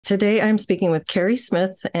Today I'm speaking with Keri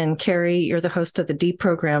Smith. And Keri, you're the host of the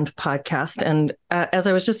Deprogrammed podcast. And as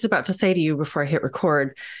I was just about to say to you before I hit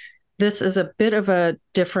record, this is a bit of a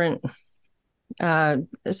different,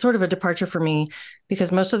 sort of a departure for me,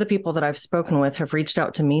 because most of the people that I've spoken with have reached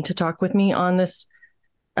out to me to talk with me on this,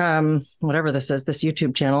 whatever this is, this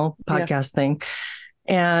YouTube channel podcast thing.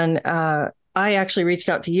 And I actually reached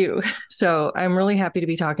out to you. So I'm really happy to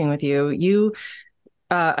be talking with you.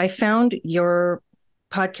 I found your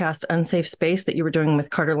podcast, Unsafe Space, that you were doing with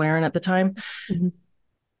Carter Laren at the time. Mm-hmm.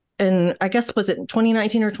 And I guess, was it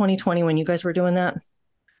 2019 or 2020 when you guys were doing that?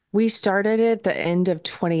 We started it the end of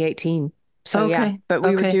 2018. So yeah, Okay. but we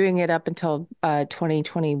were Okay. doing it up until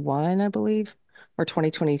 2021, I believe, or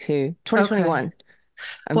 2022, Okay. 2021.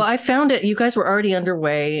 Well, Um, I found it, you guys were already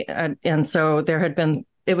underway. And so there had been,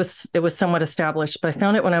 it was somewhat established, but I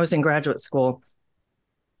found it when I was in graduate school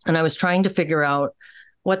and I was trying to figure out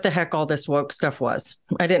what the heck all this woke stuff was.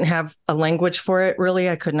 I didn't have a language for it, really.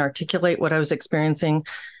 I couldn't articulate what I was experiencing.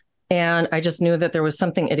 And I just knew that there was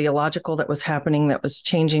something ideological that was happening that was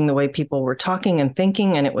changing the way people were talking and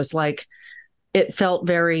thinking. And it was like, it felt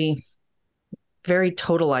very, very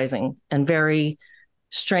totalizing and very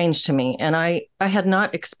strange to me. And I had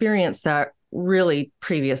not experienced that really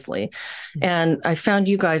previously. And I found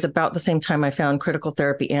you guys about the same time I found Critical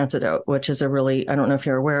Therapy Antidote, which is a really, I don't know if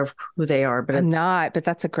you're aware of who they are, but I'm not, but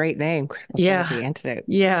that's a great name, Critical yeah. Therapy Antidote.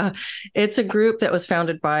 Yeah. It's a group that was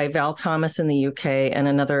founded by Val Thomas in the UK and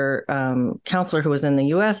another counselor who was in the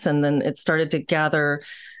US. And then it started to gather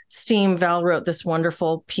steam. Val wrote this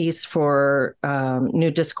wonderful piece for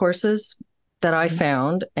New Discourses that I Mhm.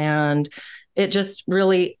 found. And it just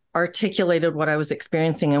really articulated what I was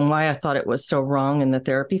experiencing and why I thought it was so wrong in the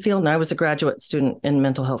therapy field. And I was a graduate student in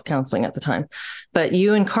mental health counseling at the time. But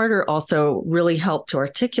you and Carter also really helped to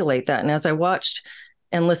articulate that. And as I watched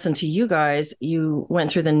and listened to you guys, you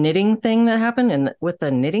went through the knitting thing that happened with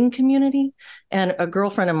the knitting community. And a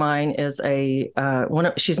girlfriend of mine is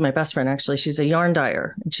she's my best friend, actually. She's a yarn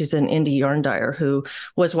dyer, and she's an indie yarn dyer who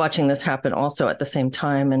was watching this happen also at the same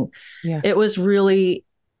time. And Yeah. it was really,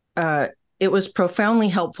 it was profoundly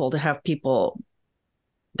helpful to have people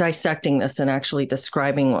dissecting this and actually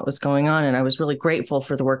describing what was going on. And I was really grateful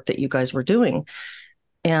for the work that you guys were doing.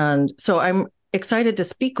 And so I'm excited to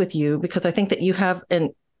speak with you because I think that you have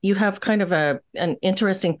kind of an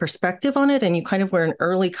interesting perspective on it, and you kind of were an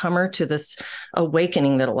early comer to this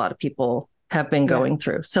awakening that a lot of people have been Yeah. going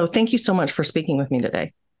through. So thank you so much for speaking with me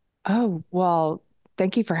today. Oh, well,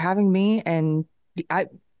 thank you for having me. And I,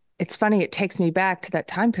 it's funny, it takes me back to that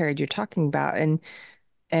time period you're talking about.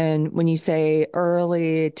 And when you say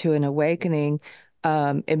early to an awakening,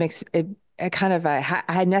 it makes it kind of,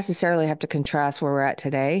 I necessarily have to contrast where we're at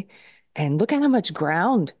today and look at how much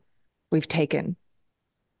ground we've taken,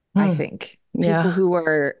 I Hmm. think. People Yeah. who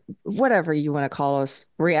are, whatever you want to call us,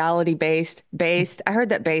 reality based. I heard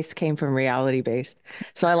that based came from reality based.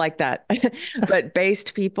 So I like that. But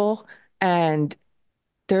based people, and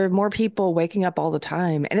there are more people waking up all the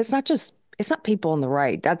time. And it's not people on the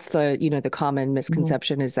right. That's the common Mhm.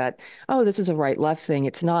 misconception is that, oh, this is a right left thing.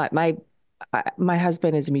 It's not. My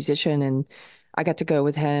husband is a musician, and I got to go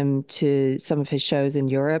with him to some of his shows in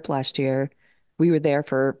Europe last year. We were there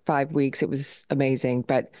for 5 weeks. It was amazing.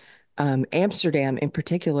 But Amsterdam in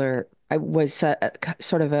particular, I was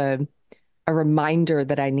sort of a reminder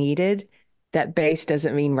that I needed that base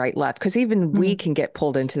doesn't mean right left, because even we Hmm. can get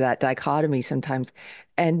pulled into that dichotomy sometimes.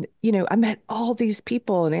 And, I met all these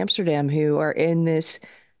people in Amsterdam who are in this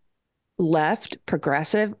left,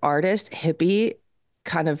 progressive, artist, hippie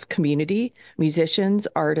kind of community, musicians,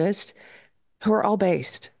 artists who are all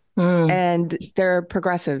based, Hmm. and they're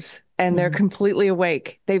progressives and they're Hmm. completely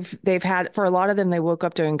awake. They've had, for a lot of them, they woke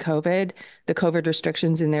up during COVID, the COVID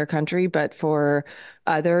restrictions in their country, but for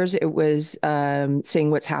others it was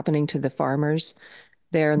seeing what's happening to the farmers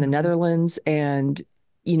there in the Hmm. Netherlands. And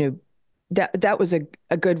you know that was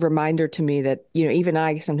a good reminder to me that even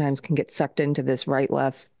I sometimes can get sucked into this right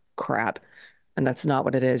left crap, and that's not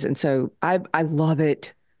what it is. And so I love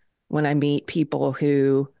it when I meet people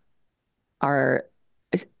who are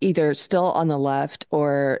either still on the left,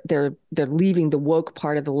 or they're leaving the woke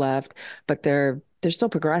part of the left, but they're still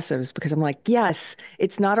progressives, because I'm like, yes,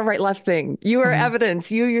 it's not a right left thing. You are Hmm.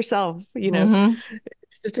 evidence, you yourself, Hmm.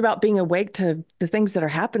 it's just about being awake to the things that are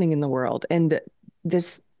happening in the world, and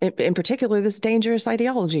this in particular, this dangerous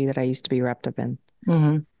ideology that I used to be wrapped up in.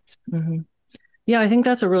 Hmm. Hmm. Yeah, I think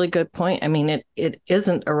that's a really good point. I mean, it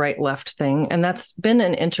isn't a right left thing. And that's been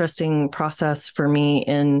an interesting process for me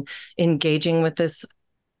in engaging with this,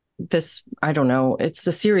 I don't know, it's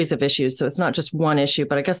a series of issues. So it's not just one issue,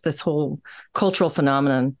 but I guess this whole cultural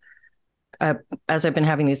phenomenon as I've been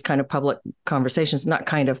having these kind of public conversations, not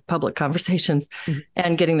kind of public conversations, Mhm.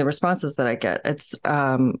 and getting the responses that I get,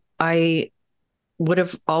 I would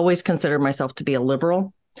have always considered myself to be a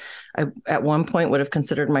liberal. I, at one point, would have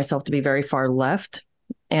considered myself to be very far left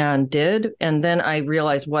and did. And then I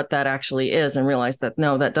realized what that actually is and realized that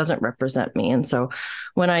no, that doesn't represent me. And so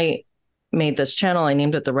when I made this channel, I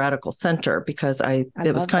named it the Radical Center because it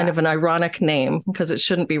was love kind that. of an ironic name because it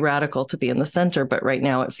shouldn't be radical to be in the center. But right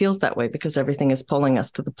now it feels that way because everything is pulling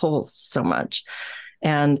us to the poles so much.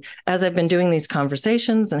 And as I've been doing these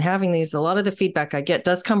conversations and having these, a lot of the feedback I get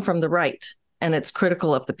does come from the right. And it's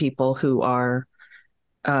critical of the people who are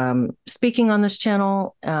speaking on this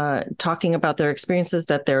channel, talking about their experiences,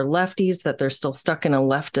 that they're lefties, that they're still stuck in a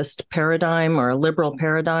leftist paradigm or a liberal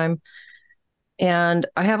paradigm. And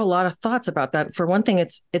I have a lot of thoughts about that. For one thing,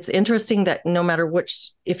 it's interesting that no matter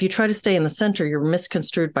which, if you try to stay in the center, you're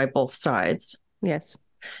misconstrued by both sides. Yes.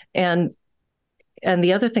 And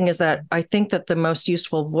the other thing is that I think that the most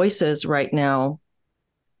useful voices right now,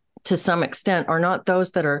 to some extent, are not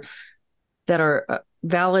those that are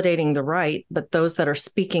validating the right, but those that are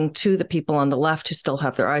speaking to the people on the left who still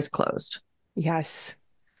have their eyes closed. Yes.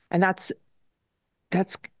 And that's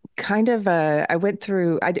kind of I went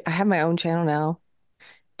through, I have my own channel now,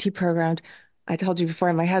 Deprogrammed. I told you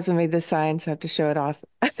before, my husband made this sign, so I have to show it off.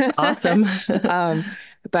 Awesome. Um,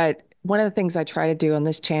 but one of the things I try to do on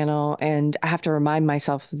this channel, and I have to remind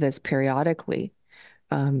myself of this periodically,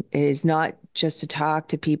 is not just to talk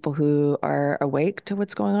to people who are awake to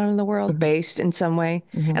what's going on in the world, Mm-hmm. based in some way.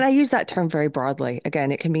 Mm-hmm. And I use that term very broadly.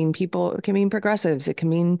 Again, it can mean people, it can mean progressives, it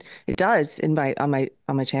does in my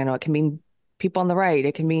channel. It can mean people on the right,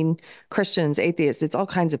 it can mean Christians, atheists, it's all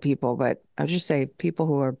kinds of people, but I would just say people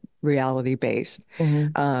who are reality based.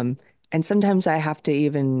 Mm-hmm. And sometimes I have to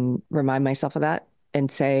even remind myself of that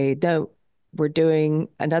and say, no, we're doing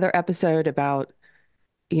another episode about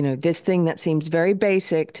this thing that seems very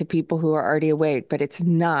basic to people who are already awake, but it's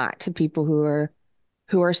not to people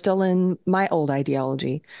who are still in my old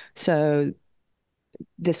ideology. So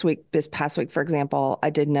this past week, for example,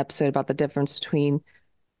 I did an episode about the difference between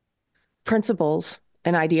principles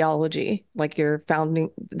and ideology, like the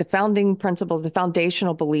founding principles, the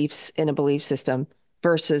foundational beliefs in a belief system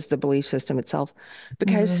versus the belief system itself.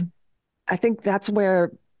 Because Mm-hmm. I think that's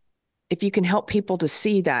where, if you can help people to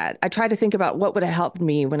see that, I try to think about what would have helped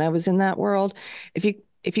me when I was in that world. If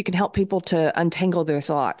you can help people to untangle their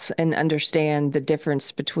thoughts and understand the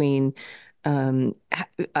difference between um,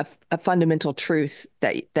 a fundamental truth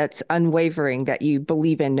that's unwavering, that you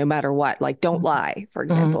believe in no matter what, like don't lie, for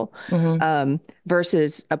example, Mm-hmm.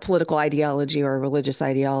 versus a political ideology or a religious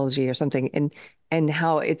ideology or something, and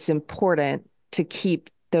how it's important to keep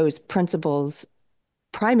those principles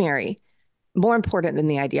primary, more important than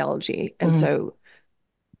the ideology. And Mm-hmm. so,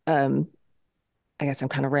 um, I guess I'm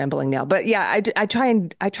kind of rambling now, but yeah, I try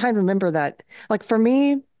and remember that. Like for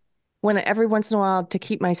me, when every once in a while to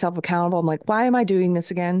keep myself accountable, I'm like, why am I doing this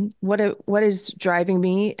again? What is driving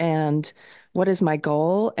me, and what is my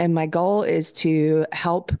goal? And my goal is to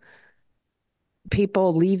help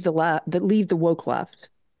people leave the woke left,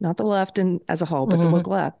 not the left and as a whole, but the Mm-hmm. woke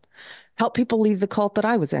left. Help people leave the cult that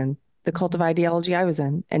I was in, the cult of ideology I was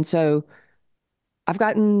in. And so I've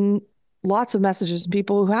gotten lots of messages from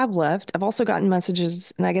people who have left. I've also gotten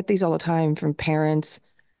messages, and I get these all the time, from parents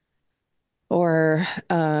or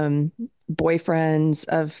boyfriends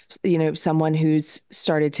of, someone who's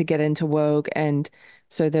started to get into woke. And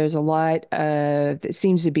so there's it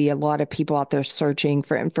seems to be a lot of people out there searching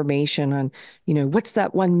for information on, what's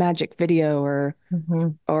that one magic video Mm-hmm.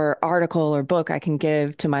 or article or book I can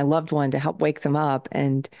give to my loved one to help wake them up.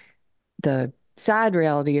 And the sad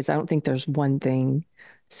reality is I don't think there's one thing.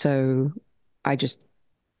 So I just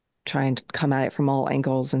try and come at it from all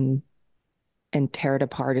angles and tear it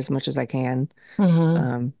apart as much as I can. Mm-hmm.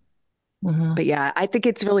 Um, Mm-hmm. but yeah, I think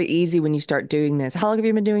it's really easy when you start doing this. How long have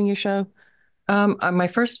you been doing your show? My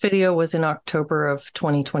first video was in October of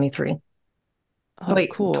 2023. Oh,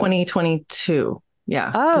 Wait, cool. 2022.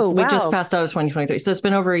 Yeah, Oh, because we just wow. passed out of 2023. So it's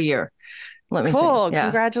been over a year. Let me think. Cool. Yeah.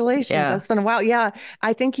 Congratulations. Yeah. That's been a while. Yeah,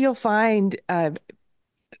 I think you'll find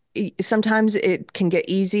sometimes it can get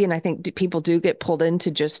easy, and I think people do get pulled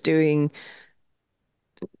into just doing,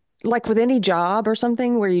 like with any job or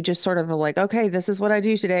something, where you just sort of are like, okay, this is what I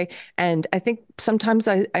do today. And I think sometimes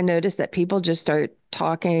I notice that people just start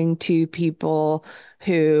talking to people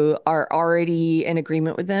who are already in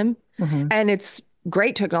agreement with them. Mm-hmm. And it's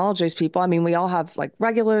great to acknowledge those people. I mean, we all have like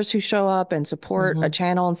regulars who show up and support a Mm-hmm.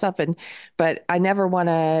 channel and stuff. But I never want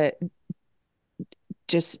to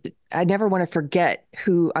forget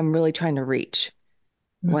who I'm really trying to reach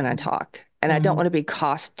when I Mm-hmm. talk. And I don't want to be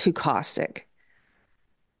too caustic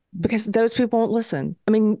because those people won't listen.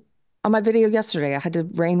 I mean, on my video yesterday, I had to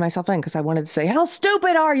rein myself in because I wanted to say, "How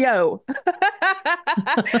stupid are you?" But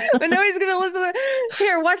nobody's going to listen to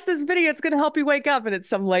here, watch this video. It's going to help you wake up. And it's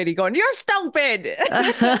some lady going, "You're stupid." No,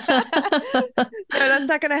 that's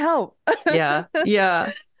not going to help. Yeah.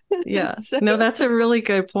 Yeah. Yeah. So, No, that's a really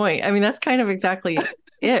good point. I mean, that's kind of exactly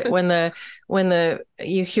it. When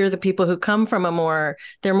you hear the people who come from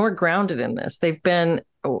they're more grounded in this. It's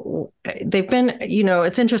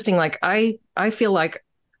interesting. Like I feel like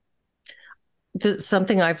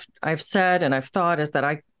something I've said and I've thought is that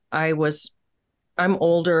I'm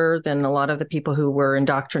older than a lot of the people who were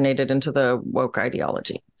indoctrinated into the woke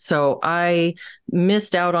ideology. So I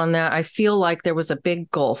missed out on that. I feel like there was a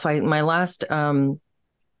big gulf. My last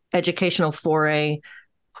educational foray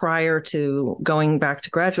prior to going back to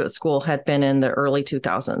graduate school had been in the early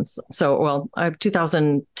 2000s. So,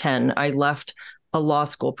 2010, I left a law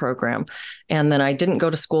school program, and then I didn't go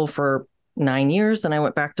to school for 9 years, and I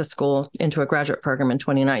went back to school into a graduate program in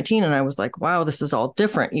 2019, and I was like, wow, this is all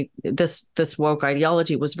different. This woke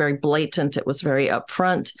ideology was very blatant. It was very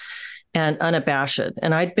upfront and unabashed.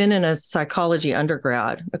 And I'd been in a psychology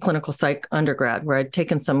undergrad, a clinical psych undergrad, where I'd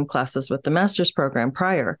taken some classes with the master's program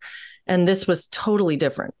prior. And this was totally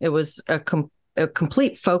different. It was a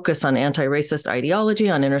complete focus on anti-racist ideology,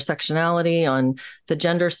 on intersectionality, on the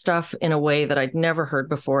gender stuff in a way that I'd never heard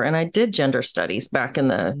before. And I did gender studies back in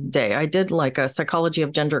the day. I did like a psychology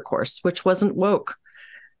of gender course, which wasn't woke,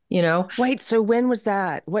 Wait, so when was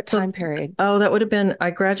that? What time period? Oh, that would have been, I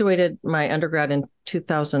graduated my undergrad in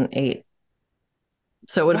 2008.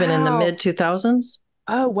 So it would have been in the mid 2000s.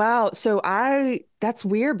 Oh, wow. So that's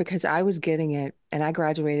weird because I was getting it and I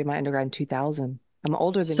graduated my undergrad in 2000. I'm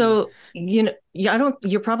older than you.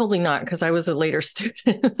 You're probably not because I was a later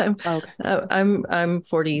student. I'm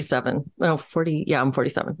 47. No, 40. Yeah, I'm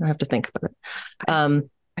 47. I have to think about it.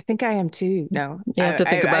 I think I am too. No, you have to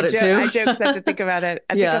think about it too. I joke because I have to think about it.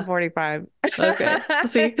 I think I'm 45. Okay.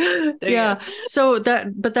 See, yeah. So that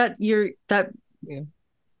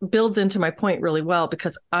builds into my point really well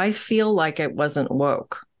because I feel like it wasn't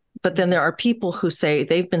woke. But then there are people who say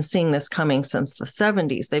they've been seeing this coming since the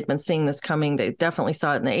 70s. They've been seeing this coming. They definitely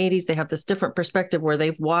saw it in the 80s. They have this different perspective where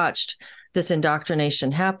they've watched this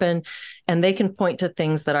indoctrination happen. And they can point to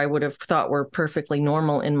things that I would have thought were perfectly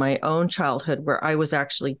normal in my own childhood, where I was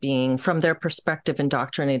actually being, from their perspective,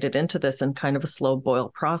 indoctrinated into this in kind of a slow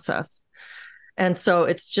boil process. And so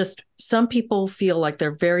it's just some people feel like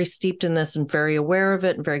they're very steeped in this and very aware of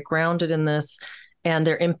it and very grounded in this. And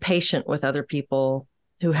they're impatient with other people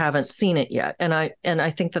who haven't seen it yet. And I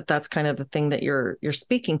think that that's kind of the thing that you're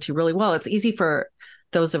speaking to really well. It's easy for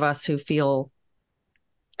those of us who feel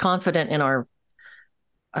confident in our,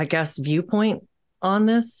 I guess, viewpoint on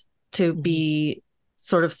this to be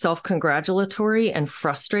sort of self-congratulatory and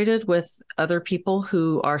frustrated with other people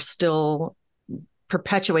who are still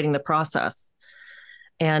perpetuating the process.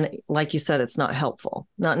 And like you said, it's not helpful,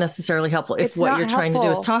 not necessarily helpful if what you're trying to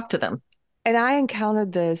do is talk to them. And I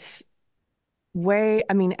encountered this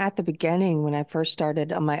at the beginning when I first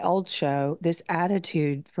started on my old show, this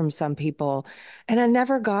attitude from some people, and I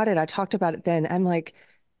never got it. I talked about it then. I'm like,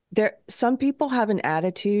 some people have an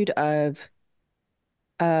attitude of,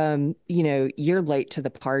 you're late to the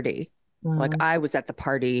party. Mm-hmm. Like I was at the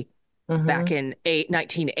party back in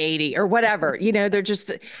 1980 or whatever.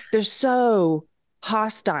 They're so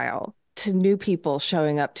hostile to new people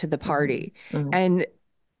showing up to the party. Mm-hmm.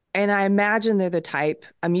 And I imagine they're the type,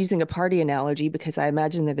 I'm using a party analogy because I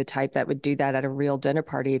imagine they're the type that would do that at a real dinner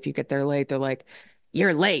party. If you get there late, they're like,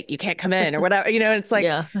 you're late, you can't come in or whatever. And it's like,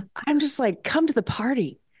 I'm just like, come to the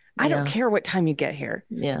party. I don't care what time you get here.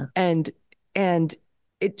 Yeah. And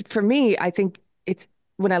for me, I think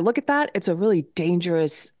when I look at that, it's a really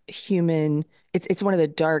dangerous it's one of the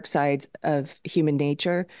dark sides of human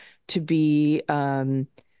nature to be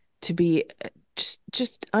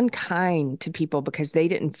just unkind to people because they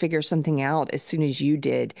didn't figure something out as soon as you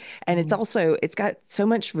did. And it's got so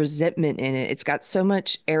much resentment in it. It's got so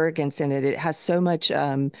much arrogance in it. It has so much,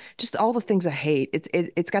 just all the things I hate.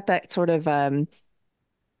 It's got that sort of,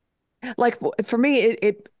 like for me,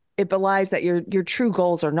 it belies that your true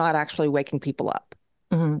goals are not actually waking people up.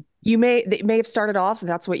 Mm-hmm. They may have started off,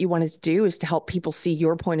 that's what you wanted to do, is to help people see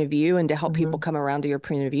your point of view and to help people come around to your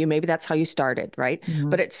point of view. Maybe that's how you started, right?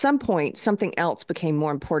 But at some point, something else became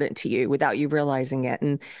more important to you without you realizing it.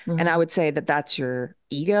 And I would say that that's your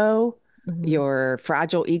ego, your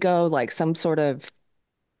fragile ego, like some sort of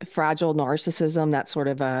fragile narcissism, that sort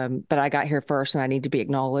of, but I got here first and I need to be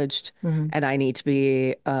acknowledged and I need to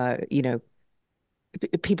be,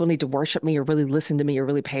 people need to worship me or really listen to me or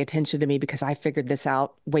really pay attention to me because I figured this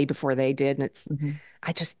out way before they did. And Hmm.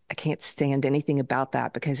 I can't stand anything about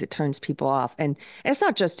that because it turns people off. And it's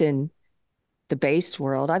not just in the based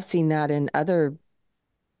world. I've seen that in other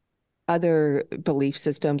belief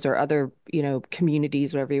systems or other,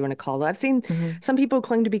 communities, whatever you want to call it. I've seen Hmm. some people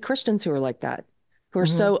claim to be Christians who are like that, who are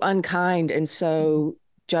Hmm. so unkind and so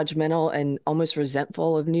judgmental and almost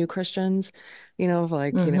resentful of new Christians, of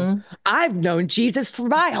like, Hmm. I've known Jesus for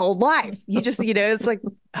my whole life. You just, it's like,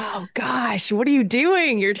 oh gosh, what are you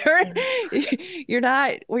doing? You're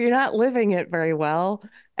not living it very well.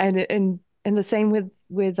 And the same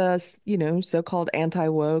with us, so-called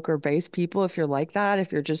anti-woke or base people. If you're like that,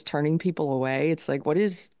 if you're just turning people away, it's like,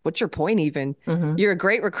 what's your point even? Hmm. You're a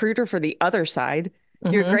great recruiter for the other side.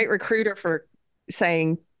 You're a Hmm. great recruiter for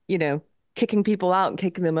saying, kicking people out and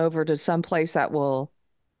kicking them over to some place that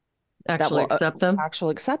Actually will accept them.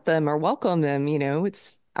 actually accept them or welcome them.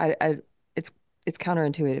 It's it's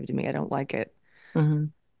counterintuitive to me. I don't like it. Hmm.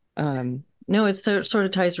 Um, No, it sort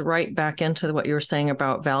of ties right back into what you were saying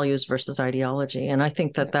about values versus ideology. And I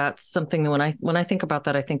think that yeah, that's something that when I think about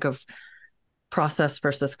that, I think of process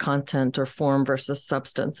versus content or form versus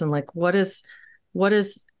substance. And like what is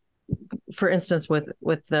for instance with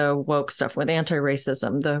the woke stuff, with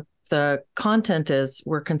anti-racism, the content is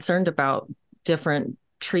we're concerned about different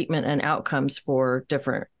treatment and outcomes for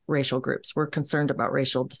different racial groups. We're concerned about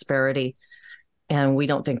racial disparity, and we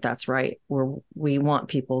don't think that's right. We want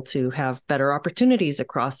people to have better opportunities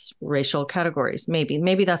across racial categories.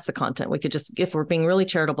 Maybe that's the content. We could just, if we're being really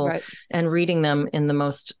charitable right. and reading them in the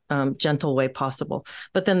most gentle way possible.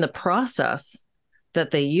 But then the process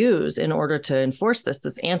that they use in order to enforce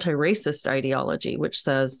this anti-racist ideology, which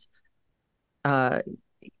says, uh,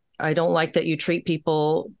 I don't like that you treat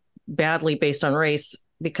people badly based on race,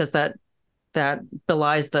 because that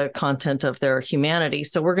belies the content of their humanity.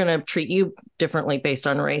 So we're going to treat you differently based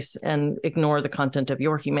on race and ignore the content of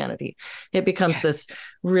your humanity. It becomes Yes, this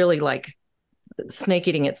really like snake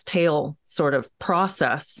eating its tail sort of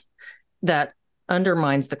process that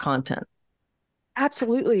undermines the content.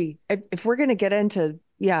 absolutely. If we're going to get into,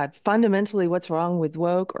 yeah, fundamentally what's wrong with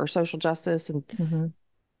woke or social justice, and Mm-hmm.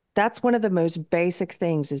 that's one of the most basic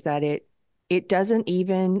things is that it doesn't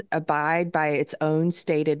even abide by its own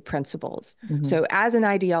stated principles. Mm-hmm. So as an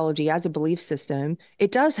ideology, as a belief system,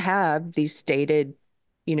 it does have these stated,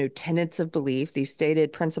 tenets of belief, these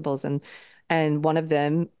stated principles, and one of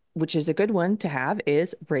them, which is a good one to have,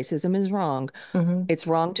 is racism is wrong. Mm-hmm. It's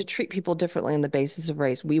wrong to treat people differently on the basis of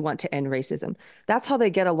race. We want to end racism. That's how they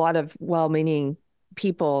get a lot of well-meaning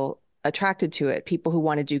people attracted to it. People who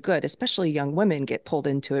want to do good, especially young women, get pulled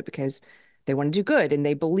into it because they want to do good and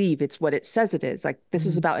they believe it's what it says it is. Like this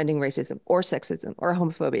is Mm-hmm. about ending racism or sexism or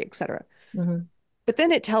homophobia, et cetera. Mm-hmm. But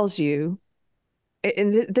then it tells you,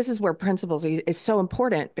 and this is where principles is so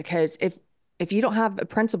important because if you don't have a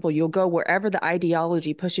principle, you'll go wherever the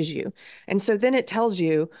ideology pushes you. And so then it tells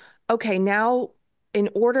you, okay, now in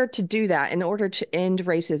order to do that, in order to end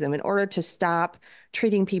racism, in order to stop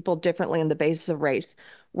treating people differently on the basis of race,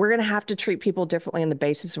 we're going to have to treat people differently on the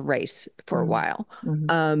basis of race for a while.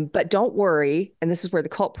 Mm-hmm. But don't worry, and this is where the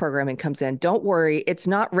cult programming comes in. Don't worry, it's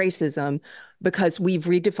not racism because we've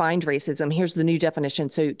redefined racism. Here's the new definition.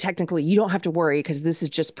 So technically, you don't have to worry because this is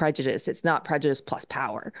just prejudice. It's not prejudice plus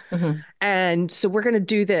power. Mm-hmm. And so we're going to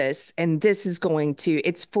do this, and this is going to,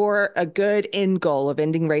 it's for a good end goal of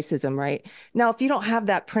ending racism, right? Now, if you don't have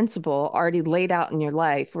that principle already laid out in your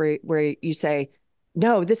life where you say,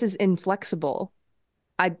 no, this is inflexible.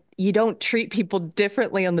 You don't treat people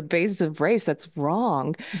differently on the basis of race. That's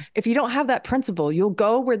wrong. If you don't have that principle, you'll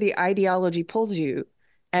go where the ideology pulls you.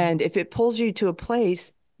 And if it pulls you to a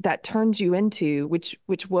place that turns you into, which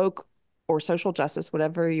woke or social justice,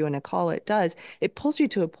 whatever you want to call it, does, it pulls you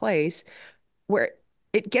to a place where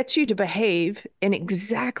it gets you to behave in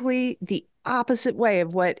exactly the opposite way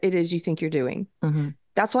of what it is you think you're doing. Mm-hmm.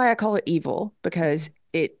 That's why I call it evil, because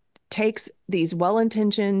it takes these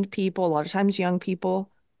well-intentioned people, a lot of times young people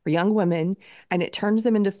or young women, and it turns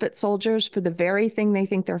them into foot soldiers for the very thing they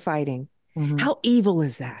think they're fighting. Mm-hmm. How evil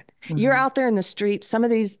is that? You're Mm-hmm. out there in the streets.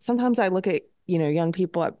 Sometimes I look at, young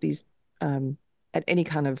people at these, at any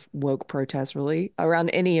kind of woke protest, really, around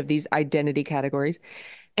any of these identity categories.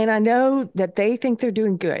 And I know that they think they're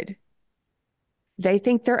doing good. They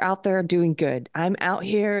think they're out there doing good. I'm out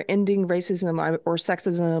here ending racism or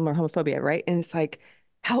sexism or homophobia, right? And it's like,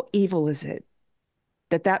 how evil is it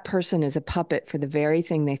that that person is a puppet for the very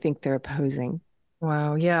thing they think they're opposing?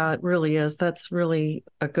 Wow. Yeah, it really is. That's really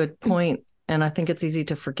a good point. And I think it's easy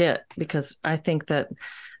to forget, because I think that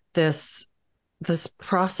this this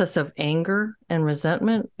process of anger and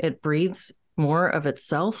resentment, it breeds more of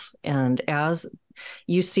itself. And as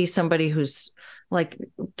you see somebody who's like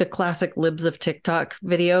the classic libs of TikTok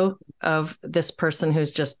video of this person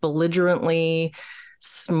who's just belligerently,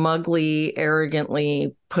 smugly,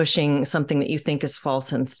 arrogantly pushing something that you think is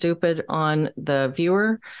false and stupid on the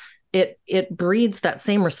viewer, it breeds that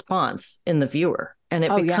same response in the viewer. And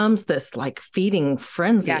it becomes this like feeding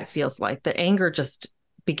frenzy. It feels like the anger just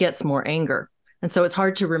begets more anger. And so it's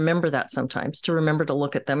hard to remember that sometimes, to remember to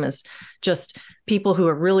look at them as just people who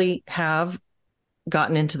are really have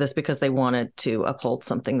gotten into this because they wanted to uphold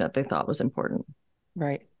something that they thought was important.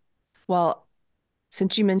 Right. Well,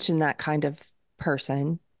 since you mentioned that kind of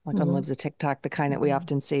person, like on Libs of TikTok, the kind that we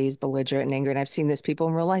often see is belligerent and angry, and I've seen this people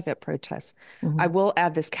in real life at protests. I will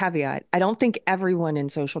add this caveat. I don't think everyone in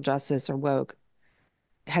social justice or woke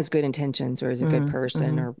has good intentions or is a good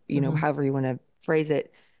person or, however you want to phrase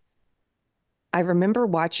it. I remember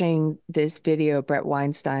watching this video, Brett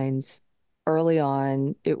Weinstein's, early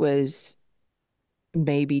on. It was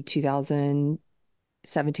maybe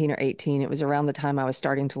 2017 or 18. It was around the time I was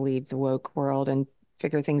starting to leave the woke world and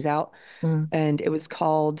figure things out. And it was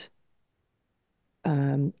called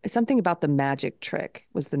something about the magic trick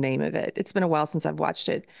was the name of it. It's been a while since I've watched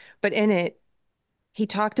it. But in it, he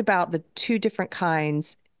talked about the two different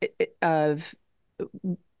kinds of,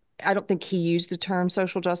 I don't think he used the term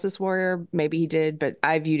social justice warrior. Maybe he did, but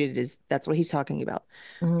I viewed it as that's what he's talking about.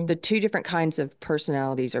 The two different kinds of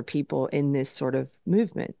personalities or people in this sort of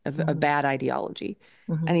movement of a bad ideology.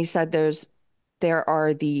 And he said there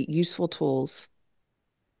are the useful tools,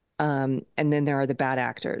 and then there are the bad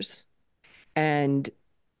actors. And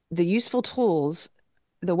the useful tools,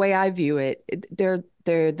 the way I view it, they're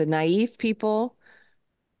the naive people.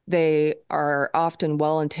 They are often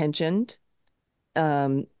well-intentioned.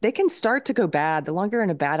 They can start to go bad. The longer you're in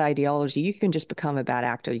a bad ideology, you can just become a bad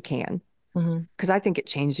actor. You can, because I think it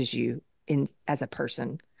changes you as a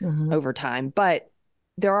person over time. But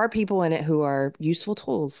there are people in it who are useful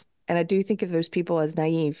tools, and I do think of those people as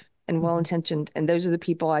naive and well-intentioned, and those are the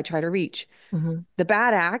people I try to reach. The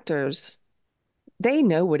bad actors, they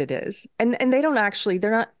know what it is, and they don't actually.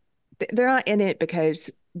 They're not in it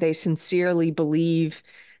because they sincerely believe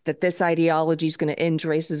that this ideology is going to end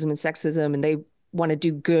racism and sexism, and they want to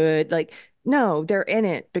do good. Like, no, they're in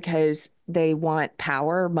it because they want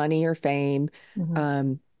power, money, or fame.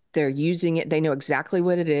 They're using it. They know exactly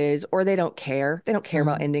what it is, or they don't care. They don't care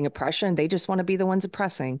about ending oppression. They just want to be the ones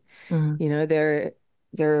oppressing.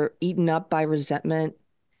 They're eaten up by resentment.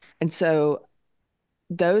 And so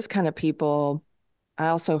those kind of people, I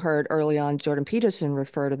also heard early on Jordan Peterson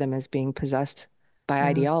refer to them as being possessed by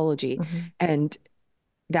ideology. And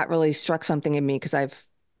that really struck something in me because I've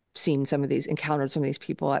encountered some of these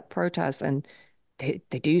people at protests, and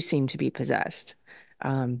they do seem to be possessed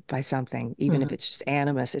by something, even if it's just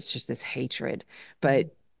animus, it's just this hatred.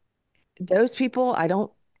 But those people, I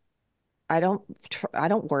don't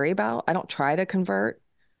worry about. I don't try to convert.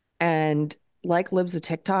 And like Libs of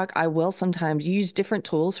TikTok, I will sometimes use different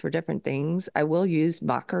tools for different things. I will use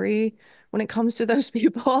mockery when it comes to those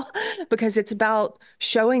people because it's about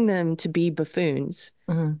showing them to be buffoons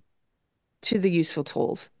to the useful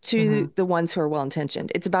tools, to the ones who are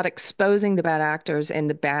well-intentioned. It's about exposing the bad actors and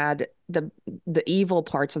the evil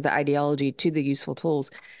parts of the ideology to the useful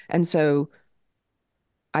tools. And so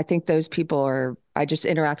I think those people I just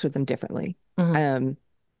interact with them differently. And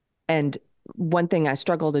one thing I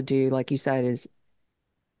struggle to do, like you said, is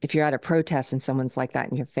if you're at a protest and someone's like that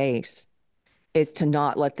in your face, is to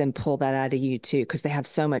not let them pull that out of you too, because they have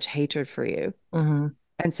so much hatred for you.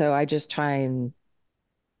 And so I just try and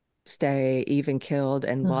stay even keeled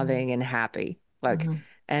and loving and happy. Like,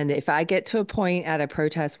 and if I get to a point at a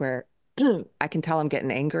protest where I can tell I'm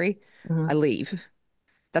getting angry, I leave.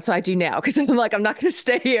 That's what I do now because I'm like, I'm not going to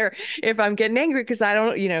stay here if I'm getting angry because I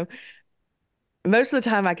don't, most of the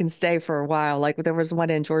time I can stay for a while. Like there was one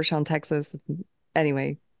in Georgetown, Texas.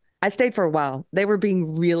 Anyway, I stayed for a while. They were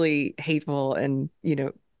being really hateful and,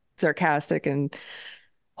 sarcastic and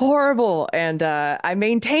horrible. And I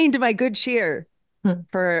maintained my good cheer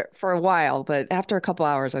for a while. But after a couple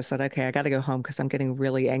hours, I said, okay, I got to go home because I'm getting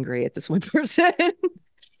really angry at this one person.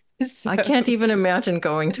 I can't even imagine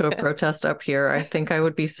going to a protest up here. I think I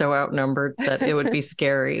would be so outnumbered that it would be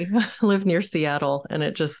scary. I live near Seattle, and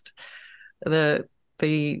it just the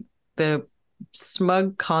the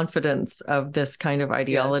smug confidence of this kind of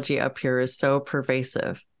ideology up here is so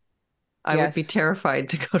pervasive. I would be terrified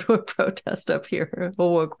to go to a protest up here, a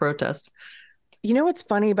woke protest. You know what's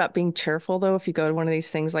funny about being cheerful, though, if you go to one of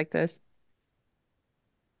these things like this?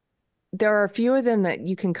 There are a few of them that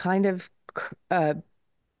you can kind of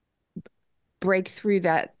break through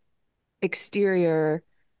that exterior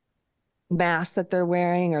mask that they're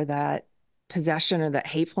wearing or that possession or that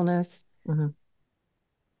hatefulness. Hmm.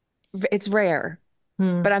 It's rare.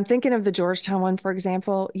 Hmm. But I'm thinking of the Georgetown one, for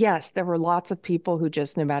example. Yes, there were lots of people who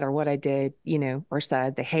just, no matter what I did, or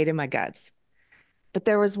said, they hated my guts. But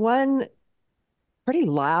there was one pretty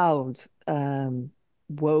loud,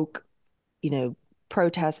 woke, you know,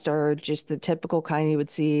 protester, just the typical kind you would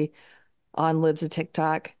see on Libs of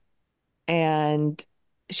TikTok. And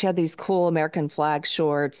she had these cool American flag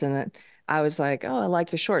shorts. And I was like, oh, I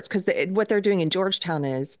like your shorts. Because what they're doing in Georgetown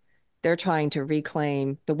is they're trying to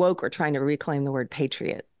reclaim, the woke are trying to reclaim the word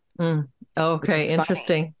patriot, Mm. which Okay, is funny.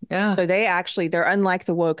 interesting. Yeah. So they're unlike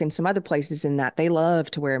the woke in some other places in that they love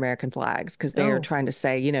to wear American flags because they are Oh. trying to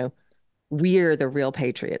say, we're the real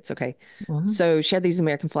patriots. Okay. Mhm. So she had these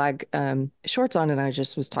American flag shorts on, and I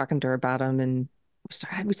just was talking to her about them. And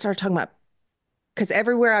we started talking about, because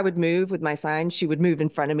everywhere I would move with my sign, she would move in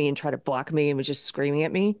front of me and try to block me and was just screaming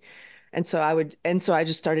at me. And so I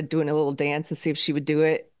just started doing a little dance to see if she would do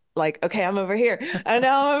it. Like, okay, I'm over here. And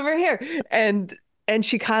now I'm over here. And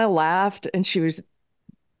she kind of laughed and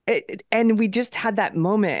and we just had that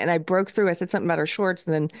moment and I broke through. I said something about her shorts,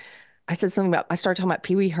 and then I started talking about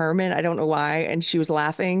Pee Wee Herman. I don't know why. And she was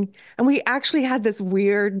laughing. And we actually had this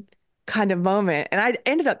weird kind of moment. And I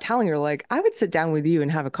ended up telling her, like, I would sit down with you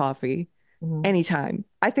and have a coffee Mhm. anytime.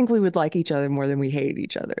 I think we would like each other more than we hate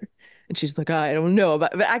each other. And she's like, I don't know.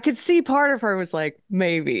 But I could see part of her was like,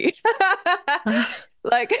 maybe.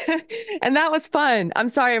 Like, and that was fun. I'm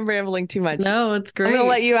sorry I'm rambling too much. No, it's I'm gonna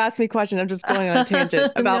let great. you ask me questions. I'm just going on a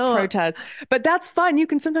tangent about No. protests. But that's fun. You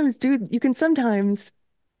can sometimes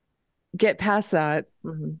get past that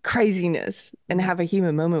Mhm. craziness and Mhm. have a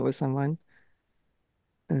human moment with someone.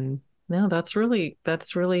 And No, that's really,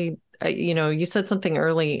 you said something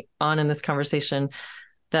early on in this conversation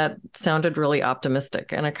that sounded really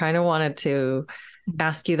optimistic. And I kind of wanted to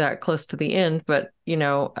ask you that close to the end, but you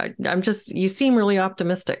seem really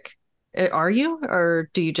optimistic. Are you, or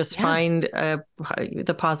do you just yeah. find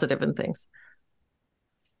the positive in things?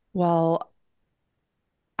 Well,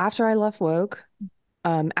 after I left woke,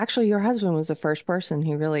 actually your husband was the first person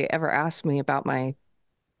who really ever asked me about my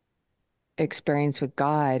experience with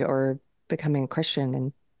God or becoming a Christian.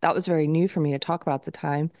 And that was very new for me to talk about at the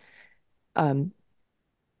time. Um,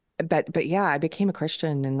 but yeah, I became a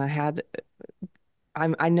Christian and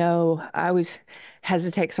I know I always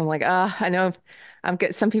hesitate because I'm like, I know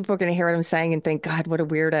some people are going to hear what I'm saying and think, God, what a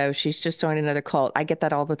weirdo. She's just joined another cult. I get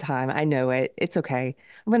that all the time. I know it. It's okay.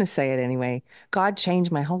 I'm going to say it anyway. God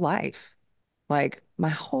changed my whole life, like my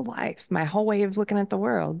whole life, my whole way of looking at the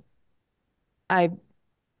world. I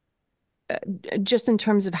just in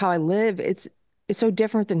terms of how I live, it's so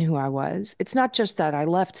different than who I was. It's not just that I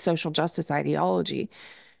left social justice ideology.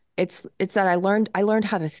 It's that I learned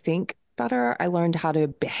how to think better. I learned how to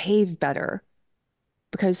behave better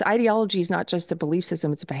because ideology is not just a belief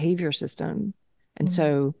system, it's a behavior system. And Mhm.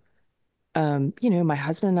 so, my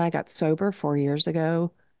husband and I got sober 4 years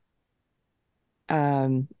ago.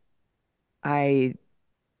 Um, I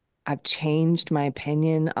I've changed my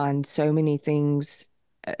opinion on so many things,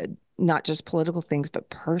 uh, not just political things, but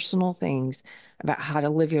personal things about how to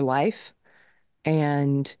live your life.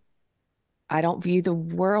 And I don't view the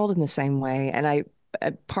world in the same way. And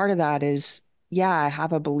part of that is, yeah, I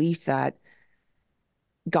have a belief that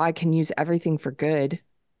God can use everything for good.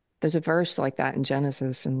 There's a verse like that in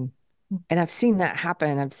Genesis, and I've seen that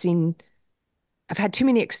happen. I've had too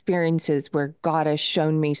many experiences where God has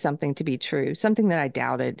shown me something to be true, something that I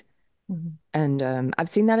doubted. Mhm. And I've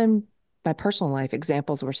seen that in my personal life,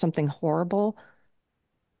 examples where something horrible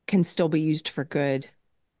can still be used for good.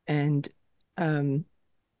 And um,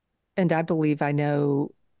 and I believe I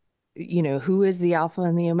know, who is the Alpha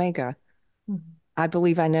and the Omega. Mhm. I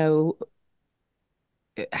believe I know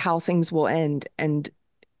how things will end. And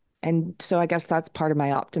so I guess that's part of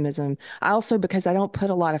my optimism. I also, because I don't put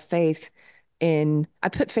a lot of faith I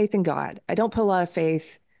put faith in God. I don't put a lot of faith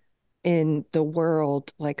in the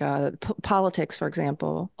world, like politics, for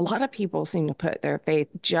example. A lot of people seem to put their faith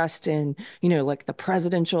just in, like the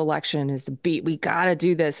presidential election is the beat. We got to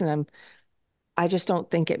do this. And I just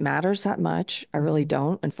don't think it matters that much. I really Mhm.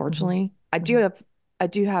 don't, Mhm. unfortunately. Mhm. I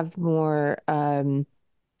do have more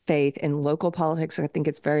faith in local politics. I think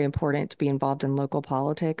it's very important to be involved in local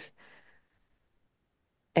politics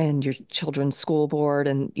and your children's school board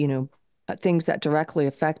and, things that directly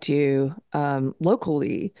affect you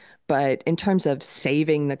locally. But in terms of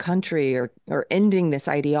saving the country or ending this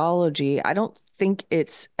ideology, I don't think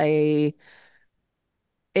it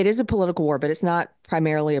is a political war, but it's not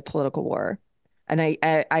primarily a political war. And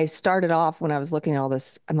I started off when I was looking at all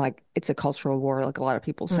this, I'm like, it's a cultural war, like a lot of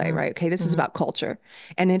people say, Mm-hmm. right? Okay, this is Mm-hmm. about culture.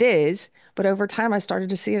 And it is, but over time I started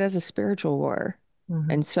to see it as a spiritual war.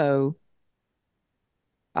 Mm-hmm. And so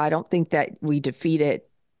I don't think that we defeat it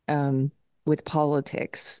with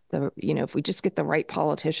politics. If we just get the right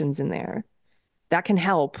politicians in there, that can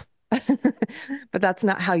help. But that's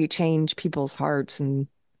not how you change people's hearts. And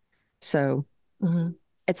so Mm-hmm.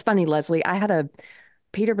 it's funny, Leslie. I had a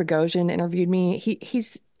Peter Boghossian interviewed me.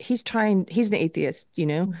 He's an atheist,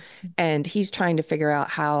 and he's trying to figure out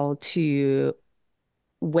how to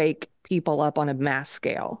wake people up on a mass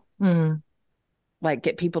scale, Mm-hmm. like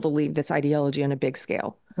get people to leave this ideology on a big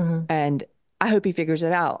scale. Mm-hmm. And I hope he figures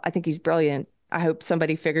it out. I think he's brilliant. I hope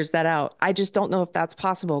somebody figures that out. I just don't know if that's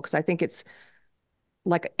possible because I think it's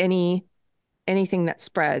like anything that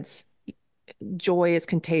spreads. Joy is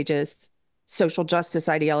contagious. Social justice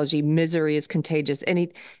ideology, misery is contagious.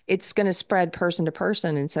 It's going to spread person to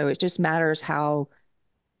person, and so it just matters how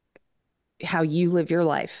you live your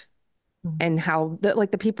life Mm-hmm. and how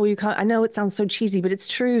the people you come. I know it sounds so cheesy, but it's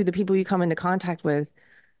true. The people you come into contact with,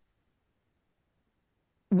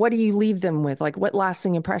 what do you leave them with? Like what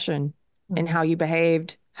lasting impression and Mm-hmm. how you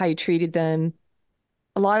behaved, how you treated them.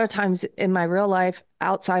 A lot of times in my real life,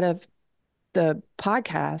 outside of the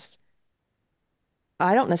podcast,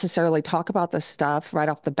 I don't necessarily talk about this stuff right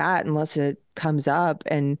off the bat unless it comes up.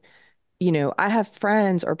 And, I have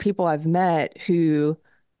friends or people I've met who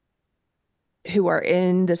are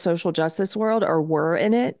in the social justice world or were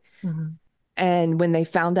in it. Mm-hmm. And when they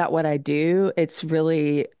found out what I do, it's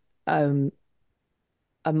really um,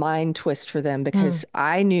 a mind twist for them because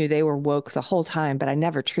I knew they were woke the whole time, but I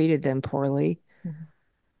never treated them poorly. Mm-hmm.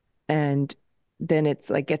 And then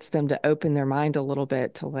it's like gets them to open their mind a little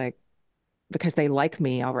bit to like, because they like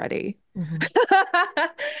me already. Mm-hmm.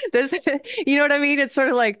 This, you know what I mean? It's sort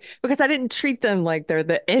of like because I didn't treat them like they're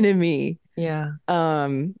the enemy. Yeah.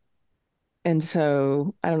 Um, and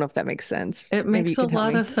so I don't know if that makes sense. It Maybe makes you a can help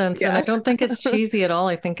lot me. of sense. And I Yeah. don't think it's cheesy at all.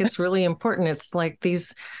 I think it's really important. It's like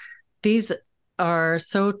these are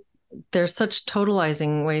so they're such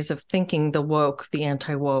totalizing ways of thinking, the woke, the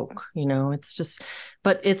anti-woke, it's just,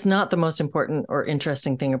 but it's not the most important or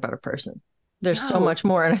interesting thing about a person. There's so No. much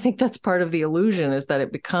more. And I think that's part of the illusion is that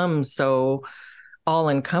it becomes so all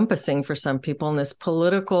encompassing for some people. And this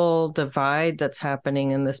political divide that's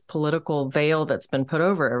happening and this political veil that's been put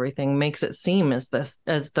over everything makes it seem as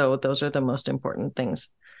though those are the most important things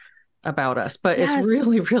about us. But it's Yes.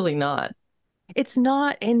 really, really not. It's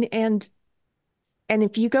not. And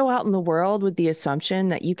if you go out in the world with the assumption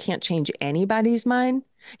that you can't change anybody's mind,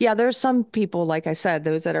 yeah, there's some people, like I said,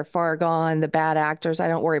 those that are far gone, the bad actors, I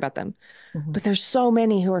don't worry about them. Mm-hmm. But there's so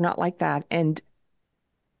many who are not like that. And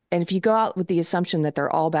if you go out with the assumption that they're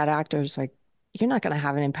all bad actors, like you're not going to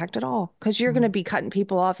have an impact at all because you're going Mm-hmm. to be cutting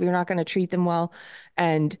people off. You're not going to treat them well.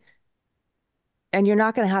 And and you're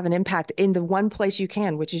not going to have an impact in the one place you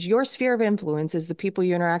can, which is your sphere of influence is the people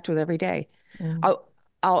you interact with every day. Mm-hmm.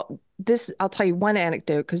 I'll tell you one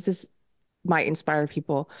anecdote because this might inspire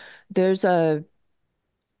people. There's a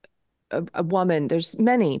woman, there's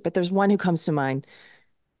many, but there's one who comes to mind.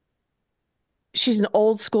 She's an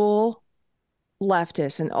old school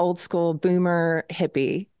leftist, an old school boomer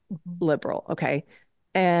hippie Mm-hmm. liberal, okay?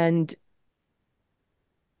 And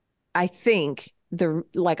I think the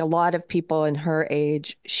like a lot of people in her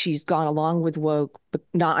age, she's gone along with woke, but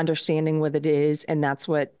not understanding what it is, and that's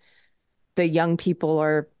what the young people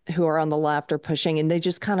are who are on the left are pushing, and they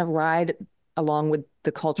just kind of ride along with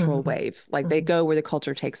the cultural Mm-hmm. wave. Like they Mm-hmm. go where the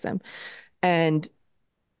culture takes them. And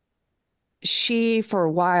she, for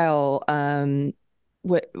a while,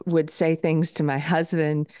 would say things to my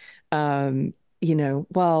husband, um,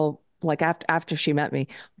 well, like after she met me,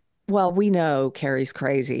 well, we know Keri's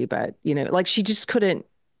crazy, but like she just couldn't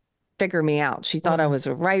figure me out. She thought I Mm-hmm. was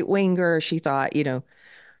a right winger. She thought,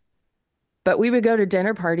 but we would go to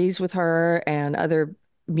dinner parties with her and other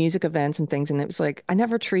music events and things. And it was like, I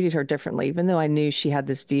never treated her differently, even though I knew she had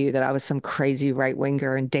this view that I was some crazy right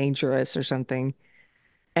winger and dangerous or something.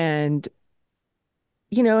 And,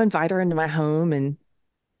 invite her into my home and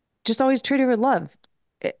just always treat her with love.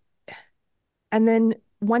 It- And then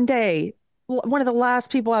one day, one of the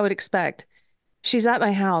last people I would expect, she's at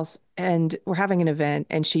my house and we're having an event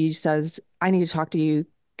and she says, I need to talk to you.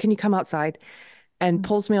 Can you come outside? And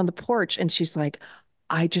pulls me on the porch and she's like,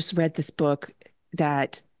 I just read this book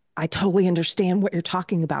that I totally understand what you're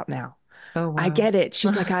talking about now. Oh, I wow. get it.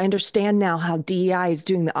 She's like, I understand now how DEI is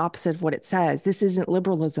doing the opposite of what it says. This isn't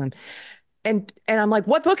liberalism. And I'm like,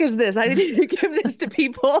 what book is this? I didn't even give this to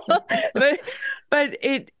people. but but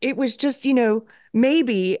it was just,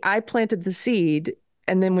 maybe I planted the seed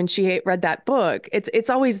And then when she read that book, it's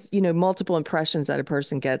always, multiple impressions that a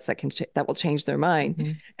person gets that will change their mind.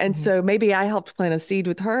 Hmm. And Hmm. so maybe I helped plant a seed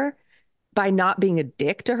with her by not being a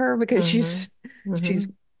dick to her because Hmm. she's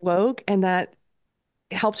Hmm. woke, and that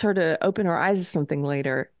helped her to open her eyes to something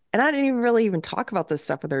later. And I didn't even really even talk about this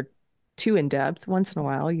stuff with her too in depth once in a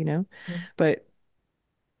while. But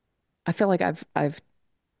I feel like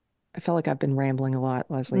I feel like I've been rambling a lot,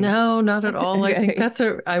 Leslie. No, not at all. I think Okay.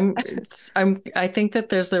 that's I think that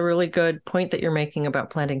there's a really good point that you're making about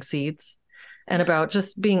planting seeds and about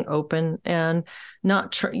just being open and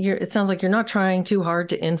not it sounds like you're not trying too hard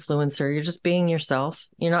to influence her. You're just being yourself.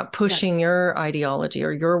 You're not pushing Yes. your ideology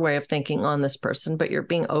or your way of thinking on this person, but you're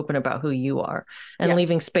being open about who you are and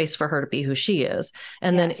leaving Yes. space for her to be who she is.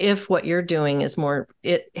 And then Yes. if what you're doing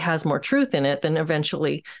it has more truth in it, then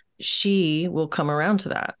eventually she will come around to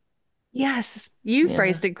that. Yes. You Yeah.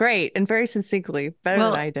 phrased it great and very succinctly, better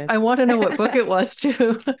than Well, I did. I want to know what book it was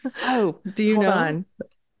too. Oh, Do you hold know? on.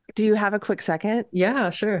 Do you have a quick second? Yeah,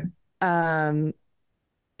 sure. Um,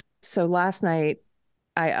 so last night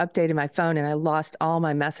I updated my phone and I lost all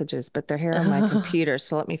my messages, but they're here on my computer.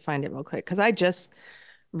 So let me find it real quick. Because I just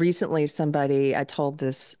recently I told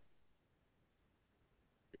this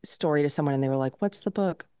story to someone and they were like, "What's the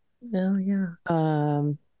book?" Oh, yeah.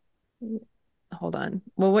 Um, hold on.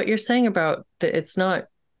 Well, what you're saying about that it's not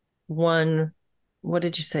one, what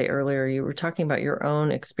did you say earlier? You were talking about your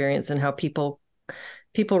own experience and how people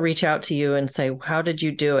reach out to you and say, "How did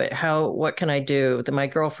you do it? What can I do? My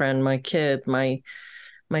girlfriend, my kid, my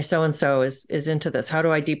so and so is into this. How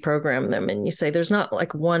do I deprogram them?" And you say there's not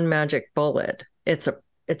like one magic bullet. It's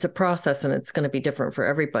a process and it's going to be different for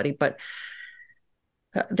everybody, but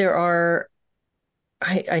there are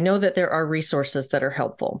I know that there are resources that are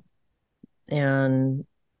helpful and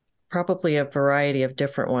probably a variety of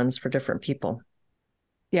different ones for different people.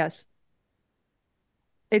 Yes.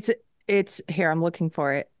 It's it's here. I'm looking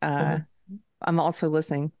for it. Mhm. I'm also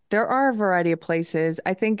listening. There are a variety of places.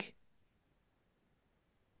 I think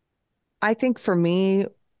for me,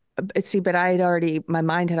 see, but my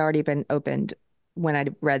mind had already been opened when I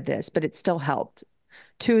read this, but it still helped.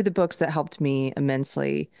 Two of the books that helped me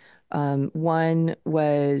immensely. One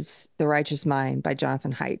was The Righteous Mind by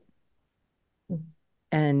Jonathan Haidt.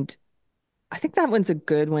 And I think that one's a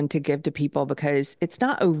good one to give to people because it's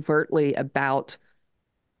not overtly about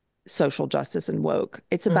social justice and woke.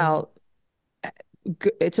 Mhm.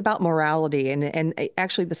 It's about morality, and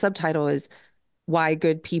actually the subtitle is Why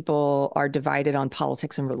Good People Are Divided on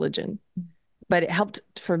Politics and Religion. But it helped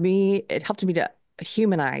me to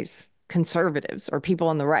humanize conservatives or people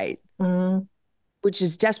on the right, Mhm. which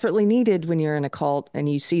is desperately needed when you're in a cult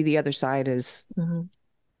and you see the other side as Mhm.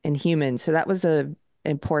 inhuman. So that was a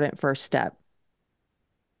important first step.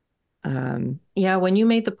 Um, Yeah, when you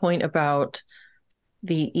made the point about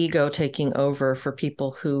the ego taking over for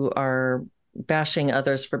people who are bashing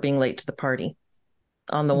others for being late to the party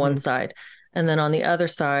on the one mhm. side, and then on the other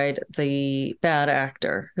side, the bad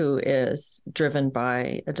actor who is driven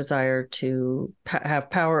by a desire to have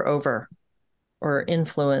power over or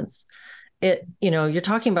influence you're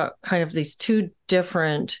talking about kind of these two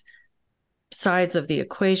different sides of the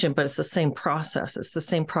equation, but it's the same process. It's the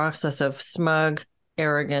same process of smug,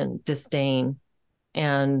 arrogant disdain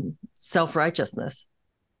and self-righteousness.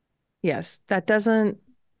 Yes, that's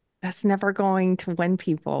never going to win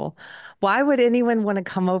people. Why would anyone want to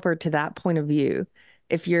come over to that point of view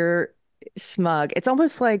if you're smug? It's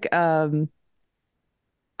almost like I'm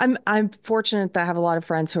fortunate that I have a lot of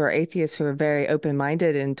friends who are atheists who are very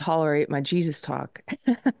open-minded and tolerate my Jesus talk.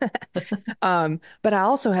 But I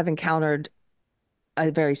also have encountered a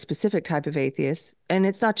very specific type of atheist, and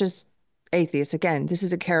it's not just atheists. Again, this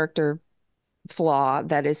is a character flaw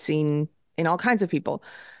that is seen in all kinds of people.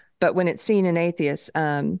 But when it's seen in atheists,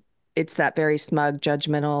 it's that very smug,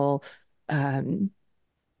 judgmental, um,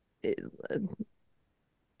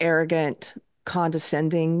 arrogant,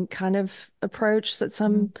 condescending kind of approach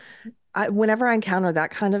that whenever I encounter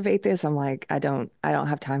that kind of atheist, I'm like, I don't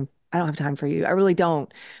have time. I don't have time for you. I really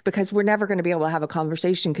don't, because we're never going to be able to have a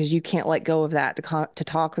conversation because you can't let go of that to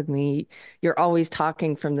talk with me. You're always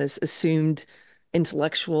talking from this assumed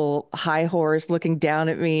intellectual high horse, looking down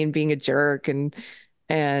at me and being a jerk, and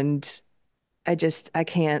I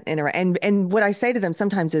can't interact. And what I say to them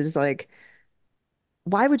sometimes is like,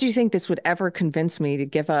 why would you think this would ever convince me to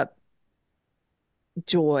give up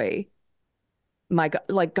joy,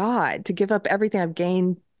 like God, to give up everything I've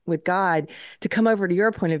gained with God, to come over to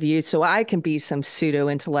your point of view so I can be some pseudo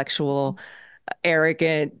intellectual,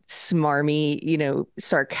 arrogant, smarmy,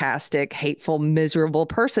 sarcastic, hateful, miserable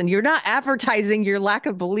person. You're not advertising your lack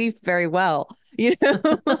of belief very well. you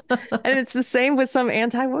know? And it's the same with some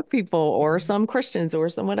anti-woke people or some Christians or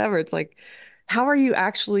some whatever. It's like, how are you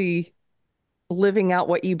actually living out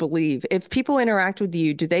what you believe? If people interact with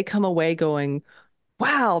you, do they come away going,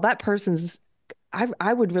 wow, that person's,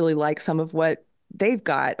 I would really like some of what they've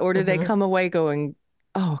got? Or do they Mhm. come away going,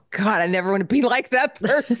 oh God, I never want to be like that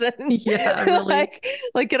person. Yeah, really.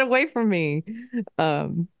 Like get away from me.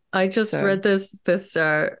 Um, I just so read this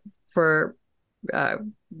for uh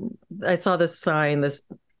I saw this sign, this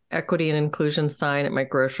equity and inclusion sign at my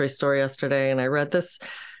grocery store yesterday, and I read this.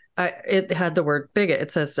 It had the word bigot.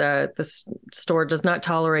 It says this store does not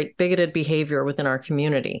tolerate bigoted behavior within our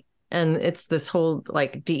community, and it's this whole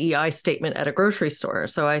like DEI statement at a grocery store.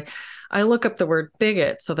 So I look up the word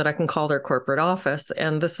bigot so that I can call their corporate office,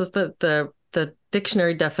 and this is the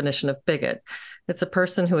dictionary definition of bigot. It's a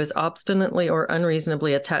person who is obstinately or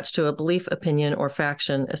unreasonably attached to a belief, opinion, or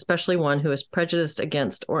faction, especially one who is prejudiced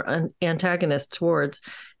against or antagonist towards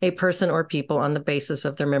a person or people on the basis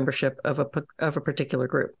of their membership of a particular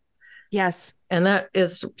group. yes, And that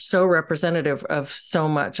is so representative of so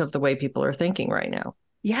much of the way people are thinking right now.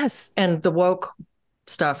 yes, And the woke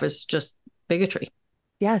stuff is just bigotry.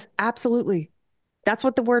 yes, absolutely. That's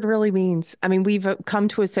what the word really means. I mean, we've come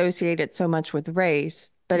to associate it so much with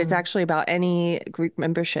race, but it's Mm-hmm. actually about any group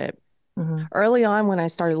membership. Mm-hmm. Early on, when I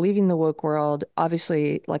started leaving the woke world,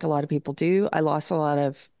 obviously, like a lot of people do, I lost a lot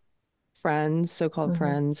of friends, so-called Mm-hmm.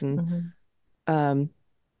 friends. And Mm-hmm. um,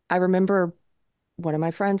 I remember one of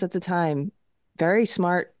my friends at the time, very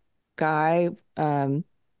smart guy,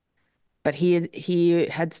 but he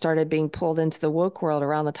had started being pulled into the woke world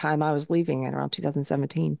around the time I was leaving it, around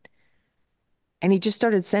 2017. And he just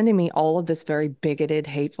started sending me all of this very bigoted,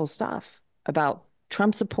 hateful stuff about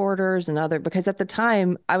Trump supporters and because at the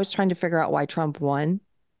time I was trying to figure out why Trump won.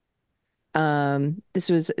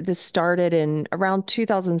 This started in around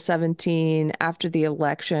 2017 after the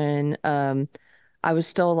election. I was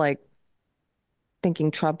still like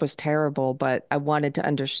thinking Trump was terrible, but I wanted to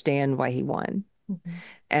understand why he won. Mm-hmm.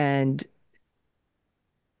 And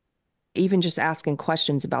even just asking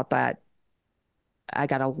questions about that, I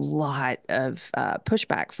got a lot of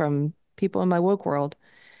pushback from people in my woke world.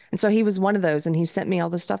 And so he was one of those, and he sent me all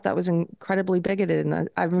the stuff that was incredibly bigoted. And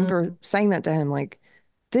I remember Mm-hmm. saying that to him, like,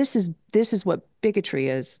 this is what bigotry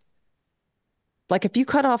is. Like if you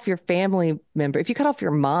cut off your family member, if you cut off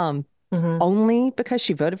your mom Mm-hmm. only because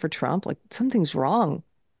she voted for Trump, like something's wrong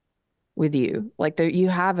with you. Like there, you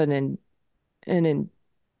have an an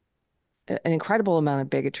incredible amount of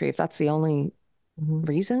bigotry if that's the only Mm-hmm.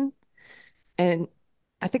 reason. And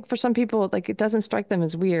I think for some people, like it doesn't strike them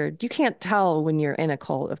as weird. You can't tell when you're in a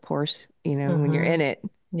cult, of course, when you're Mm-hmm. in it.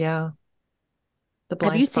 Yeah, the Have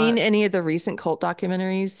blind you seen spot. any of the recent cult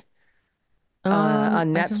documentaries on I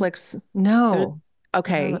don't. Netflix? They're, No, I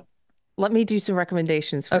okay, haven't. let me do some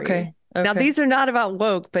recommendations for you. Okay, Now, okay. these are not about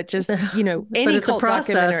woke, but just, But any it's a cult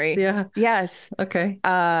process. documentary. Yeah. Yes. Okay.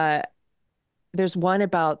 Uh, there's one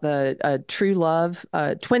about the True Love,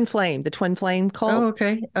 the Twin Flame Oh, cult,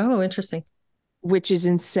 okay. Oh, interesting. which is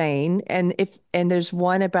insane. And there's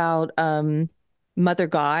one about Mother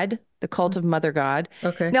God, the cult of Mother God.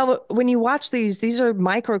 Okay. Now, when you watch these are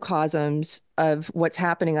microcosms of what's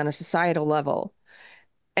happening on a societal level.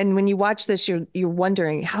 And when you watch this, you're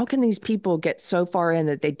wondering, how can these people get so far in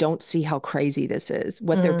that they don't see how crazy this is,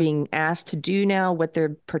 what they're Mm-hmm. being asked to do now, what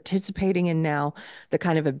they're participating in now, the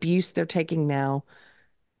kind of abuse they're taking now.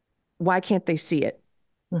 Why can't they see it?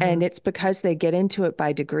 Mm-hmm. And it's because they get into it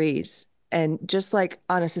by degrees. And just like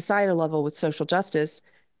on a societal level with social justice,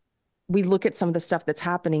 we look at some of the stuff that's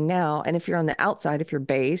happening now. And if you're on the outside, if you're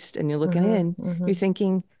based and you're looking Mm-hmm. in, Mm-hmm. you're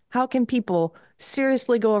thinking, how can people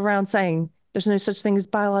seriously go around saying there's no such thing as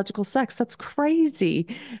biological sex? That's crazy.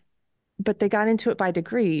 But they got into it by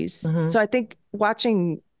degrees. Mm-hmm. So I think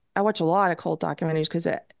I watch a lot of cult documentaries because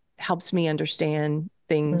it helps me understand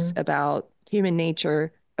things about human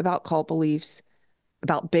nature, about cult beliefs,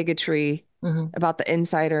 about bigotry, Mm-hmm. about the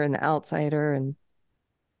insider and the outsider, and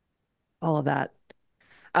all of that.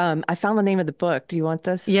 I found the name of the book. Do you want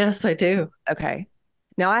this? Yes, I do. Okay.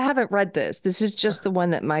 Now, I haven't read this. This is just the one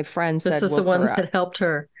that my friend This said is the woke her one up. that helped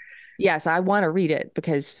her. Yes, I want to read it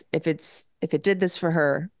because if it did this for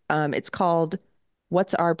her, it's called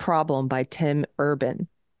 "What's Our Problem" by Tim Urban.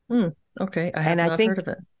 Hmm. Okay. I And have not heard of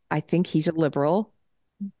it. I think he's a liberal.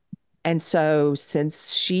 And so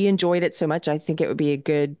since she enjoyed it so much, I think it would be a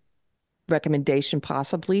good recommendation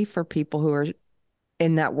possibly for people who are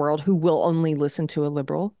in that world who will only listen to a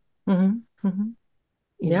liberal, Mm-hmm. Mm-hmm.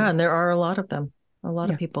 you Yeah, know. and there are a lot of them. A lot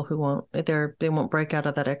of Yeah. people who won't. They won't break out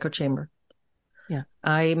of that echo chamber. Yeah.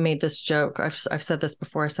 I made this joke. I've said this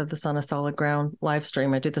before. I said this on a Solid Ground live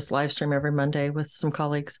stream. I do this live stream every Monday with some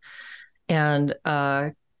colleagues. And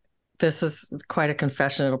this is quite a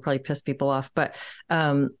confession. It'll probably piss people off. But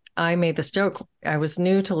I made this joke. I was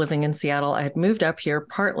new to living in Seattle. I had moved up here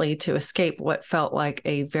partly to escape what felt like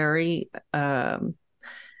a very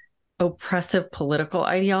oppressive political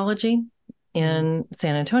ideology in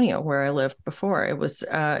San Antonio, where I lived before.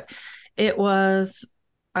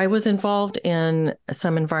 I was involved in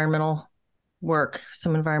some environmental work,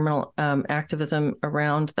 some environmental activism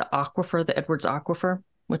around the aquifer, the Edwards Aquifer,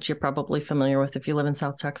 which you're probably familiar with if you live in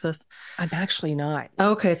South Texas. I'm actually not.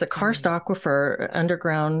 Okay, it's a karst aquifer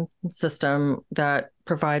underground system that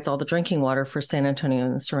provides all the drinking water for San Antonio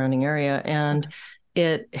and the surrounding area. And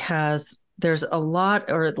there's a lot,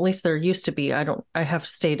 or at least there used to be. I don't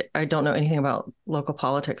know anything about local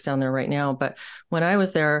politics down there right now, but when I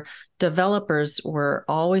was there, developers were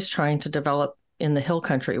always trying to develop in the hill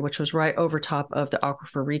country, which was right over top of the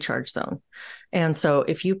aquifer recharge zone. And so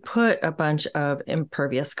if you put a bunch of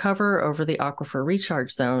impervious cover over the aquifer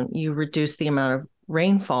recharge zone, you reduce the amount of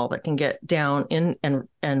rainfall that can get down in and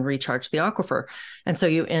recharge the aquifer. And so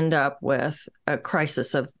you end up with a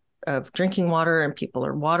crisis of drinking water, and people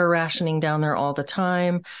are water rationing down there all the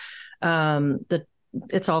time.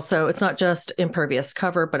 It's not just impervious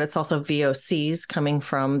cover, but it's also VOCs coming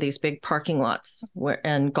from these big parking lots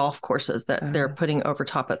and golf courses that they're putting over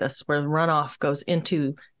top of this, where runoff goes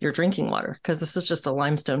into your drinking water, because this is just a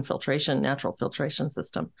limestone natural filtration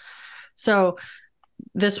system. So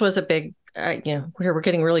this was a big, we're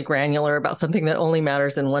getting really granular about something that only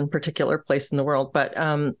matters in one particular place in the world, but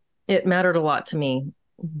it mattered a lot to me.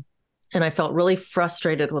 And I felt really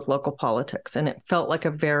frustrated with local politics, and it felt like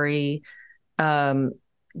a very there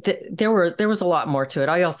was a lot more to it.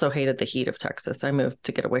 I also hated the heat of Texas. I moved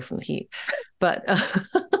to get away from the heat, but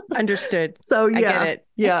understood. So yeah, I get it.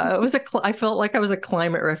 Yeah, I felt like I was a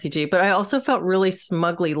climate refugee, but I also felt really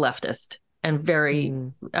smugly leftist and very,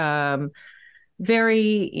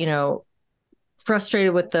 very,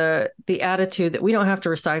 frustrated with the attitude that we don't have to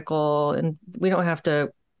recycle and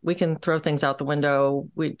we can throw things out the window.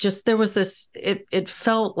 There was this, it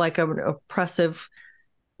felt like an oppressive,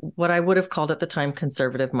 what I would have called at the time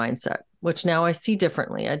conservative mindset, which now I see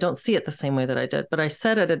differently. I don't see it the same way that I did, but I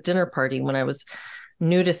said at a dinner party when I was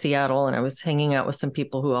new to Seattle and I was hanging out with some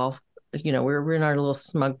people who all, we were in our little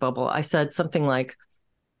smug bubble. I said something like,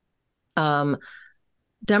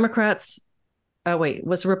 Republicans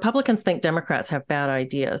think Democrats have bad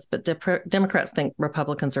ideas, but Democrats think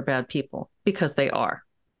Republicans are bad people, because they are.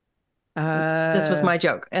 This was my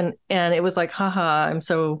joke. And it was like, haha, I'm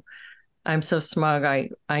so smug.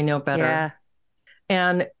 I know better. Yeah.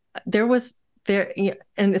 And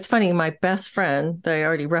and it's funny, my best friend that I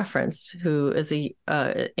already referenced, who is a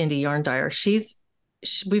indie yarn dyer,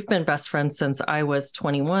 we've been best friends since I was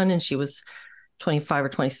 21 and she was 25 or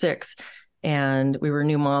 26, and we were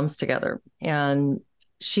new moms together. And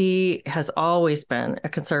she has always been a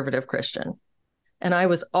conservative Christian. And I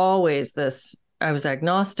was always I was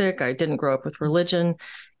agnostic. I didn't grow up with religion,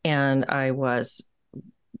 and I was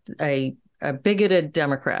a bigoted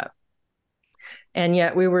Democrat. And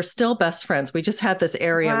yet we were still best friends. We just had this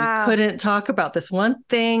area. Wow. We couldn't talk about this one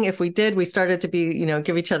thing. If we did, we started to be,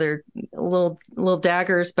 give each other little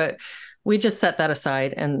daggers, but we just set that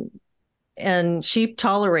aside. And she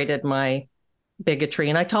tolerated my bigotry,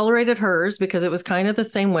 and I tolerated hers, because it was kind of the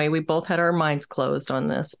same way. We both had our minds closed on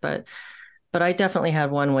this, but I definitely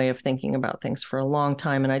had one way of thinking about things for a long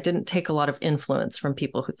time. And I didn't take a lot of influence from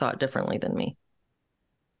people who thought differently than me.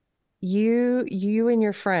 You and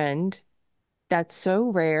your friend, that's so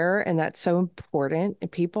rare and that's so important,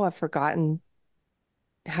 and people have forgotten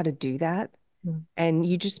how to do that. And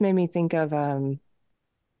you just made me think of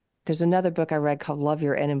there's another book I read called Love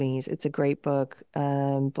Your Enemies. It's a great book.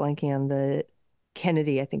 Blanking on the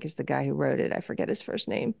Kennedy, I think, is the guy who wrote it. I forget his first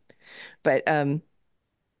name. But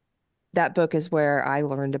that book is where I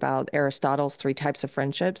learned about Aristotle's 3 types of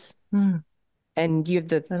friendships. And you have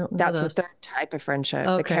that's the third type of friendship,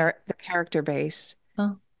 okay. The character based.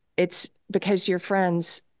 Oh. It's because you're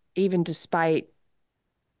friends, even despite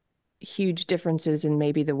huge differences in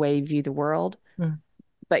maybe the way you view the world,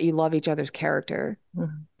 but you love each other's character.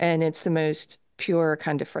 And it's the most pure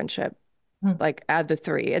kind of friendship. Like add the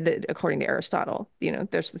 3, according to Aristotle,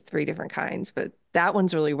 there's the 3 different kinds, but that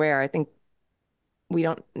one's really rare. I think we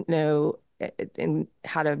don't know in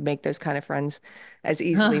how to make those kind of friends as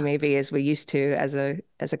easily maybe as we used to as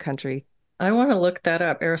a country. I want to look that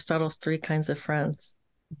up. Aristotle's 3 kinds of friends.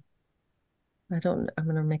 I'm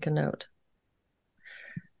going to make a note.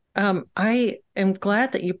 I am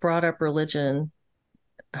glad that you brought up religion.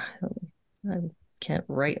 can't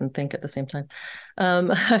write and think at the same time.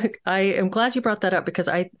 I am glad you brought that up, because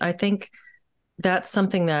I think that's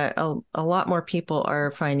something that a lot more people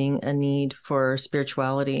are finding a need for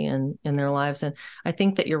spirituality in their lives. And I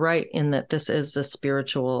think that you're right in that this is a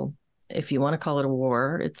spiritual, if you want to call it a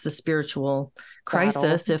war, it's a spiritual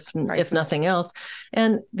crisis, if nothing else.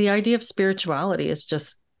 And the idea of spirituality is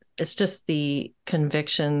just, it's just the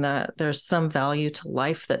conviction that there's some value to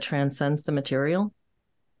life that transcends the material,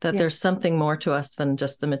 that there's something more to us than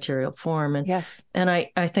just the material form. And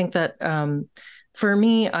I think that for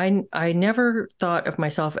me, I never thought of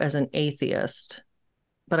myself as an atheist,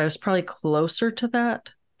 but I was probably closer to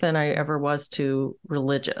that than I ever was to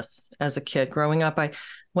religious as a kid. Growing up, I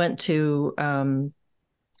went to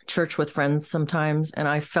church with friends sometimes, and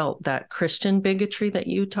I felt that Christian bigotry that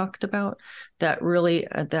you talked about, that really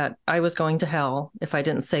that I was going to hell if I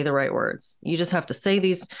didn't say the right words. You just have to say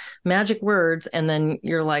these magic words, and then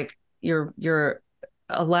you're like you're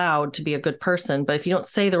allowed to be a good person. But if you don't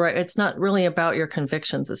say the right, it's not really about your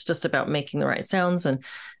convictions. It's just about making the right sounds and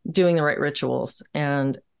doing the right rituals.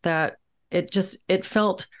 And that it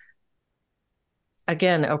felt,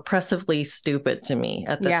 again, oppressively stupid to me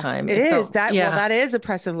at the time. It is that. Well, that is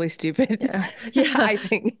oppressively stupid. Yeah. I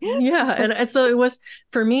think. Yeah. And so it was,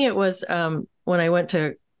 for me, it was when I went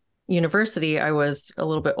to university, I was a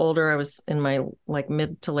little bit older. I was in my like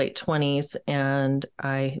mid to late 20s, and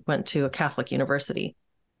I went to a Catholic university,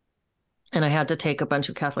 and I had to take a bunch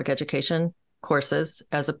of Catholic education courses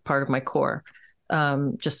as a part of my core,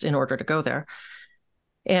 just in order to go there.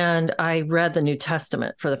 And I read the New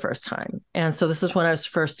Testament for the first time. And so this is when I was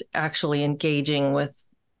first actually engaging with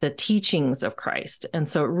the teachings of Christ. And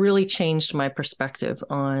so it really changed my perspective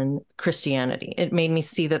on Christianity. It made me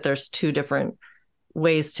see that there's two different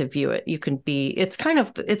ways to view it. You can be, it's kind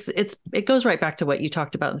of, it goes right back to what you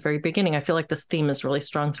talked about in the very beginning. I feel like this theme is really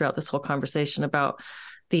strong throughout this whole conversation about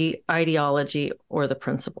the ideology or the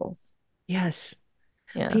principles. Yes.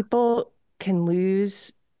 Yeah. People can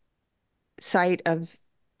lose sight of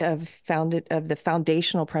the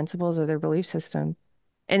foundational principles of their belief system,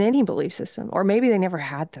 and any belief system, or maybe they never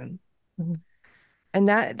had them. Mm-hmm. And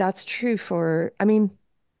that's true for, I mean,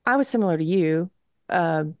 I was similar to you,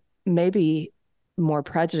 maybe more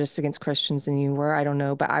prejudiced against Christians than you were. I don't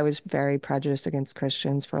know, but I was very prejudiced against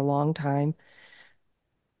Christians for a long time.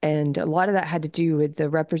 And a lot of that had to do with the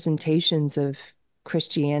representations of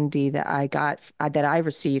Christianity that I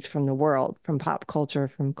received from the world, from pop culture,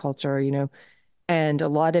 from culture, and a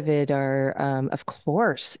lot of it are, of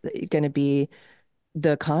course, going to be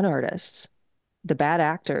the con artists, the bad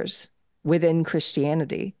actors within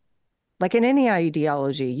Christianity. Like in any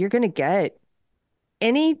ideology, you're going to get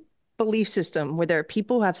any belief system where there are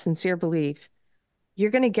people who have sincere belief.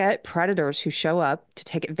 You're going to get predators who show up to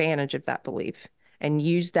take advantage of that belief and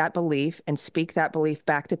use that belief and speak that belief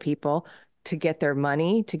back to people to get their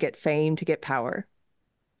money, to get fame, to get power.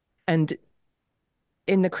 And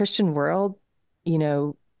in the Christian world,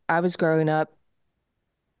 I was growing up,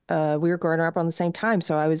 we were growing up on the same time.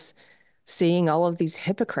 So I was seeing all of these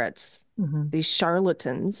hypocrites, these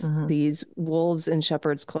charlatans, these wolves in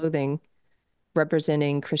shepherd's clothing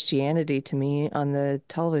representing Christianity to me on the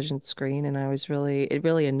television screen. And it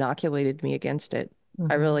really inoculated me against it.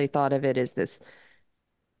 I really thought of it as this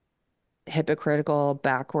hypocritical,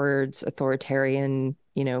 backwards, authoritarian,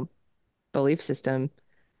 belief system.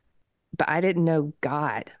 But I didn't know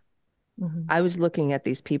God. I was looking at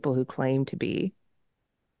these people who claim to be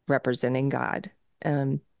representing God.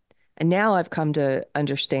 And now I've come to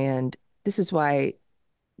understand this is why,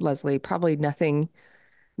 Leslie, probably nothing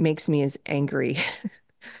makes me as angry.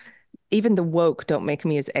 Even the woke don't make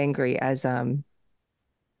me as angry as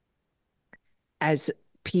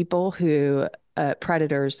people who,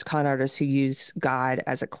 predators, con artists who use God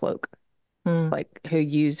as a cloak, like who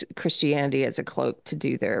use Christianity as a cloak to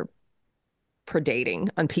do their predating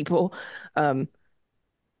on people.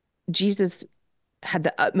 Jesus had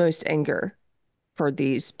the utmost anger for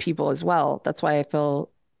these people as well. That's why I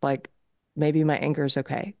feel like maybe my anger is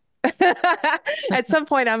okay. At some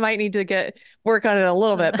point, I might need to work on it a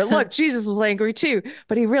little bit. But look, Jesus was angry too.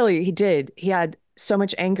 But he did. He had so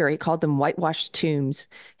much anger. He called them whitewashed tombs.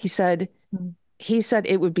 He said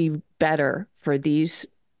it would be better for these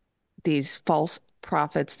false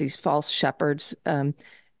prophets, these false shepherds,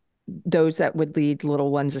 those that would lead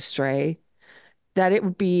little ones astray, that it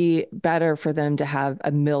would be better for them to have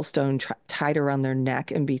a millstone tied around their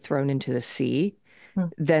neck and be thrown into the sea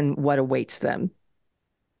than what awaits them.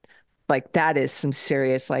 Like that is some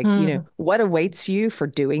serious, what awaits you for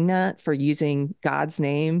doing that, for using God's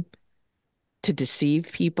name to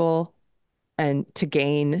deceive people and to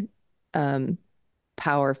gain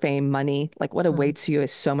power, fame, money, like what Mm-hmm. awaits you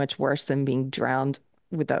is so much worse than being drowned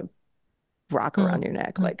with a rock around your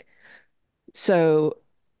neck. Mm-hmm. Like, so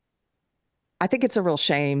I think it's a real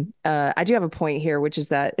shame. I do have a point here, which is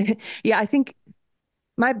that, yeah, I think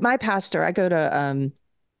my pastor, I go to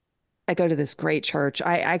this great church.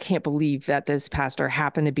 I can't believe that this pastor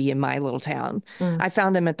happened to be in my little town. Mm-hmm. I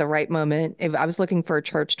found him at the right moment. If I was looking for a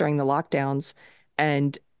church during the lockdowns,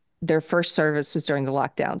 and their first service was during the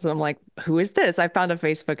lockdowns. And I'm like, who is this? I found a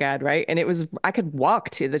Facebook ad, right? And it was, I could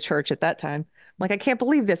walk to the church at that time. I'm like, I can't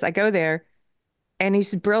believe this. I go there and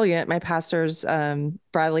he's brilliant. My pastor's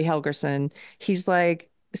Bradley Helgerson. He's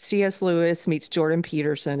like C.S. Lewis meets Jordan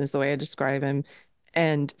Peterson is the way I describe him.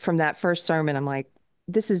 And from that first sermon, I'm like,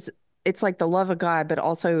 this is it's like the love of God, but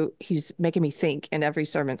also he's making me think in every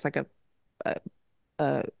sermon. It's like a,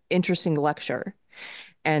 a interesting lecture.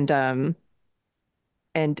 And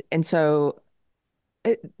so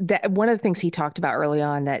that one of the things he talked about early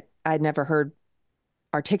on that I'd never heard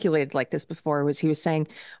articulated like this before was he was saying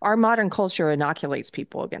our modern culture inoculates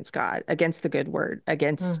people against God, against the good word,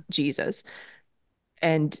 against Jesus.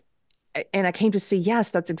 And I came to see,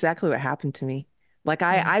 yes, that's exactly what happened to me. Like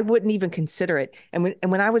Mm-hmm. I wouldn't even consider it. And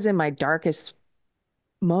when I was in my darkest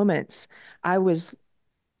moments, I was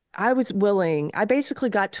willing, I basically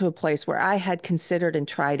got to a place where I had considered and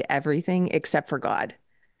tried everything except for God.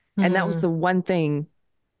 And that was Mm-hmm. the one thing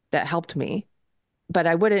that helped me. But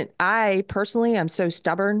I personally, I'm so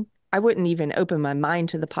stubborn. I wouldn't even open my mind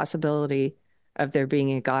to the possibility of there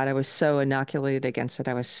being a God. I was so inoculated against it.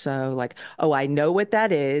 I was so like, oh, I know what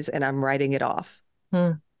that is, and I'm writing it off.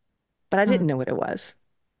 But I Mm-hmm. didn't know what it was.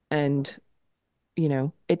 And,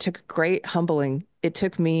 it took great humbling. It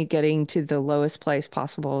took me getting to the lowest place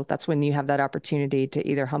possible. That's when you have that opportunity to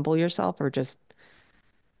either humble yourself or just,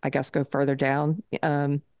 I guess, go further down.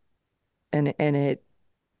 And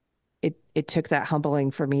it took that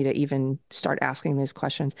humbling for me to even start asking these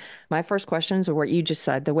questions. My first questions are what you just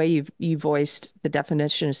said, the way you voiced the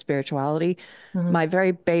definition of spirituality. Mm-hmm. My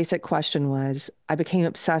very basic question was, I became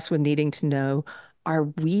obsessed with needing to know, are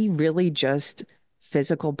we really just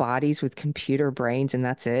physical bodies with computer brains and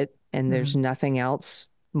that's it? And there's Mm-hmm. nothing else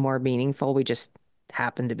more meaningful. We just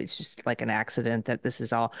happen to be, it's just like an accident that this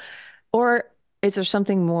is all. Or is there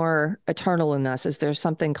something more eternal in us? Is there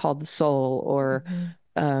something called the soul or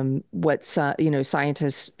Mm-hmm.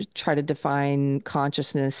 scientists try to define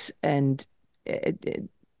consciousness, and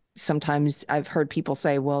sometimes I've heard people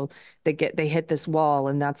say, well, they hit this wall,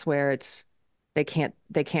 and that's where they can't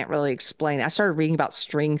really explain. I started reading about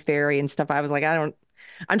string theory and stuff. I was like, I'm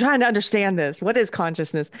trying to understand this. What is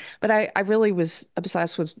consciousness? But I really was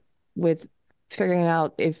obsessed with figuring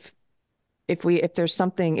out if there's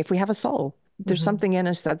something, if we have a soul, there's Mm-hmm. something in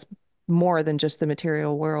us that's more than just the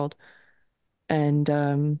material world.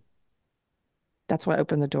 And that's what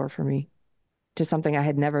opened the door for me to something I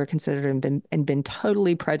had never considered and been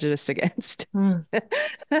totally prejudiced against. Mm.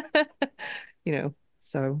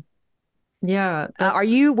 So Yeah, are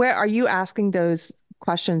that's you where are you asking those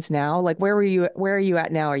questions now? Like where are you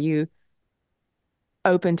at now? Are you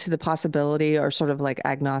open to the possibility or sort of like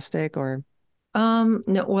agnostic or no,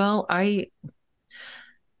 well, I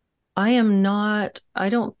am not, I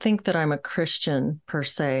don't think that I'm a Christian per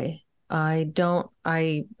se. I don't,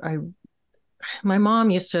 I, my mom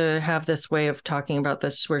used to have this way of talking about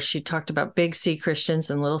this where she talked about big C Christians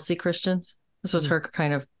and little C Christians. This was Mm, her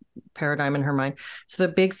kind of paradigm in her mind. So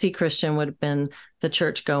the big C Christian would have been the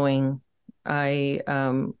church going. I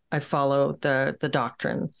follow the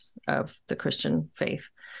doctrines of the Christian faith.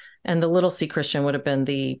 And the little C Christian would have been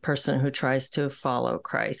the person who tries to follow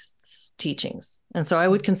Christ's teachings. And so I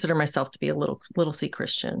would mm, consider myself to be a little C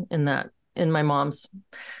Christian in my mom's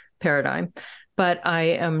paradigm. But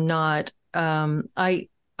I am not I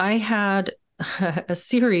had a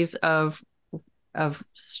series of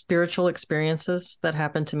spiritual experiences that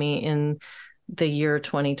happened to me in the year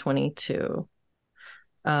 2022.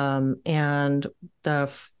 And the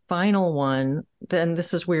final one, then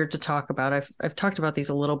this is weird to talk about. I've talked about these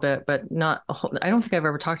a little bit, but not a whole, I don't think I've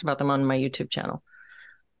ever talked about them on my YouTube channel.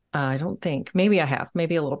 I don't think. Maybe I have,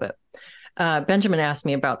 maybe a little bit. Benjamin asked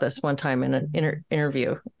me about this one time in an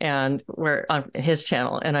interview and where on his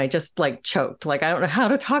channel, and I just like choked. Like, I don't know how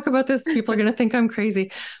to talk about this. People are going to think I'm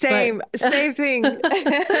crazy, but same thing.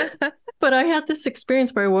 but I had this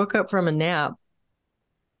experience where I woke up from a nap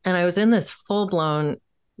and I was in this full blown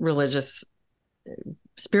religious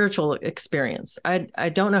spiritual experience. I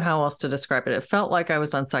don't know how else to describe it. It felt like I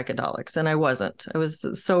was on psychedelics and I wasn't. I was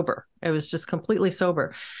sober. I was just completely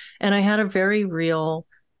sober. And I had a very real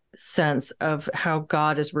sense of how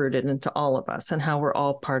God is rooted into all of us and how we're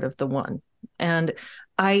all part of the one. And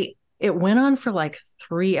I it went on for like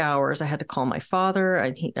 3 hours. I had to call my father.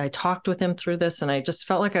 I talked with him through this, and I just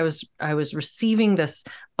felt like I was receiving this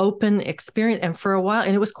open experience. And for a while,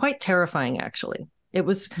 and it was quite terrifying, actually. It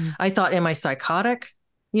was, I thought, am I psychotic?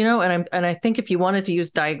 And I think if you wanted to use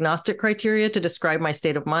diagnostic criteria to describe my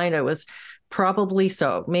state of mind, I was probably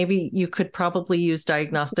so. Maybe you could probably use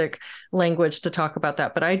diagnostic language to talk about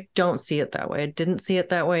that, but I don't see it that way. I didn't see it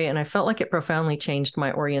that way. And I felt like it profoundly changed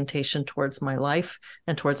my orientation towards my life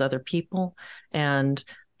and towards other people and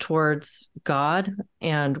towards God.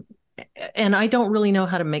 And I don't really know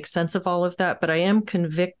how to make sense of all of that, but I am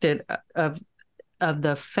convicted of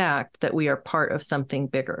the fact that we are part of something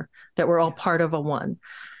bigger, that we're all part of a one.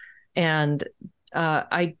 And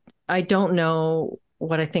I don't know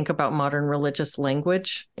what I think about modern religious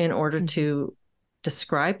language in order to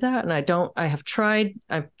describe that. And I've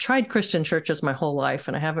tried Christian churches my whole life,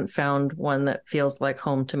 and I haven't found one that feels like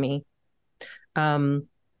home to me. I'm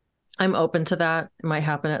open to that. It might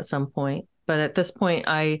happen at some point, but at this point,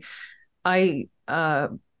 I think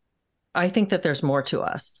that there's more to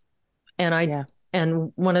us.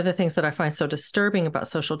 And one of the things that I find so disturbing about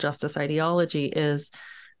social justice ideology is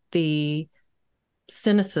the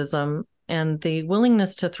cynicism and the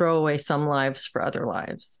willingness to throw away some lives for other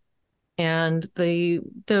lives, and the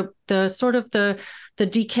sort of the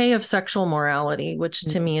decay of sexual morality, which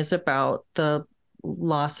to me is about the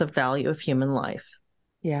loss of value of human life,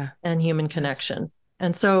 and human connection.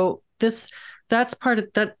 And so that's part of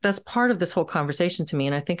this whole conversation to me,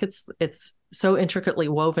 and I think it's so intricately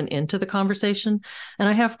woven into the conversation. And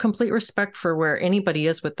I have complete respect for where anybody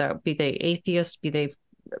is with that, be they atheist, be they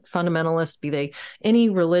fundamentalist, be they any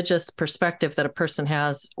religious perspective that a person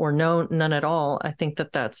has, or none at all. I think that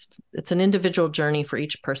it's an individual journey for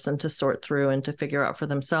each person to sort through and to figure out for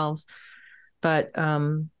themselves. But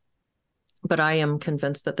I am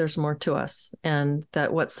convinced that there's more to us, and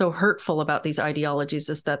that what's so hurtful about these ideologies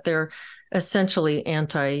is that they're essentially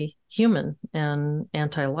anti-human and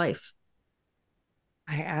anti-life.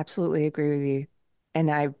 I absolutely agree with you.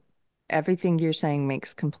 And everything you're saying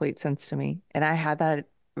makes complete sense to me. And I had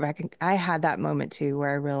that moment too, where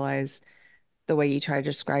I realized the way you try to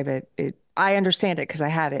describe it, I understand it because I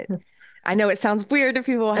had it. I know it sounds weird if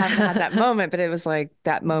people haven't had that moment, but it was like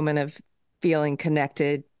that moment of feeling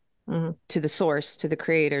connected to the source, to the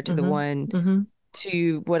creator, to the one,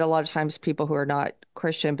 to what a lot of times people who are not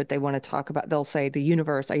Christian, but they want to talk about, they'll say the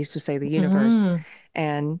universe. I used to say the universe.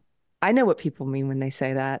 And I know what people mean when they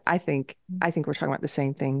say that. I think we're talking about the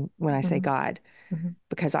same thing when I say God,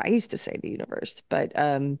 because I used to say the universe. But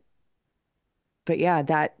yeah,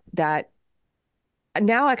 that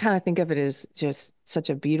now I kind of think of it as just such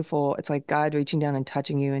a beautiful, it's like God reaching down and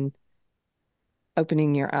touching you and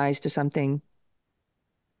opening your eyes to something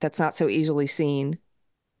that's not so easily seen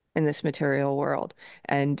in this material world.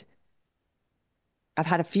 And I've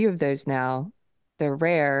had a few of those now. They're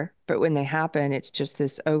rare, but when they happen, it's just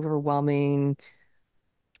this overwhelming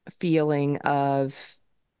feeling of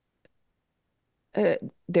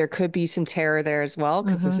there could be some terror there as well,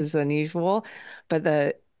 because this is unusual. But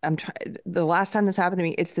the last time this happened to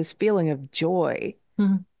me, it's this feeling of joy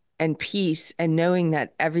and peace, and knowing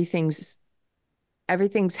that everything's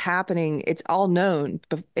happening. It's all known,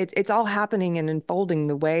 but it's all happening and unfolding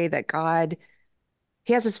the way that God,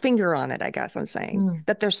 he has his finger on it, I guess I'm saying.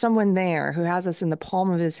 That there's someone there who has us in the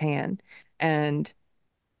palm of his hand, and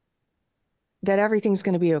that everything's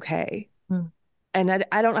going to be okay. And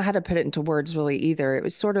I don't know how to put it into words really either. It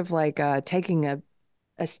was sort of like taking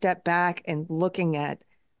a step back and looking at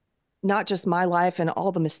not just my life and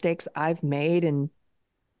all the mistakes I've made and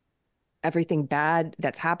everything bad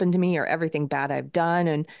that's happened to me or everything bad I've done,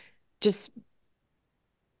 and just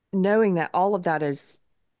knowing that all of that is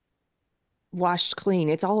washed clean.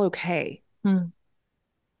 It's all okay.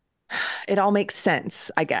 It all makes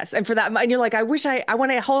sense, I guess. And for that, and you're like, I want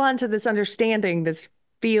to hold on to this understanding, this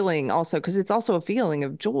feeling also, because it's also a feeling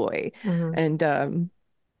of joy. And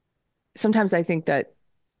sometimes I think that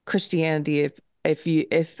Christianity,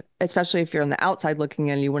 especially if you're on the outside looking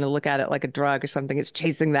in, you want to look at it like a drug or something, it's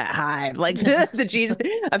chasing that high, like the Jesus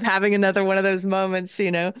of having another one of those moments,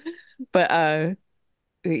 But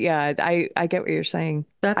yeah, I get what you're saying.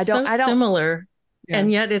 That's so similar,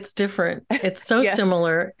 and yet it's different. It's so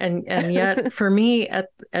similar, and yet for me,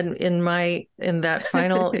 in that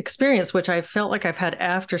final experience, which I felt like I've had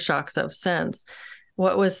aftershocks of since,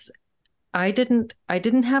 I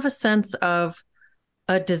didn't have a sense of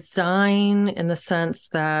a design in the sense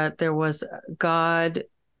that there was God.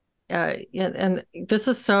 And this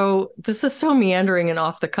is so meandering and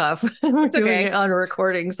off the cuff. We're doing it on a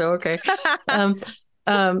recording, so okay.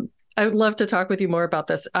 I would love to talk with you more about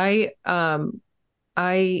this. I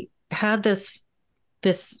had this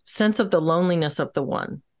sense of the loneliness of the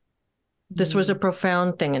one. This was a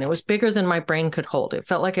profound thing, and it was bigger than my brain could hold. It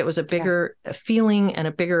felt like it was a bigger feeling and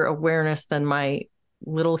a bigger awareness than my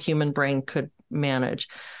little human brain could manage.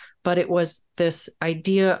 But it was this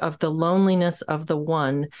idea of the loneliness of the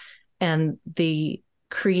one and the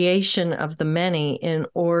creation of the many in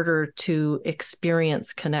order to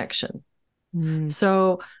experience connection.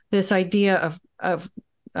 So this idea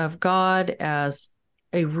of God as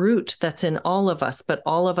a root that's in all of us, but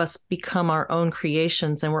all of us become our own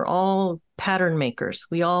creations, and we're all pattern makers.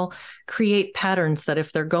 We all create patterns that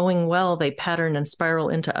if they're going well, they pattern and spiral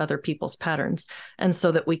into other people's patterns, and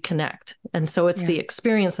so that we connect. And so it's the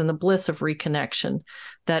experience and the bliss of reconnection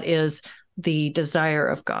that is the desire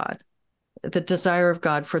of God, the desire of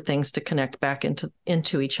God for things to connect back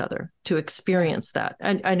into each other, to experience that.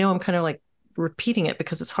 I know I'm kind of like repeating it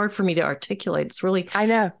because it's hard for me to articulate. It's really, I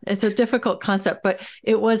know it's a difficult concept, but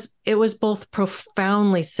it was both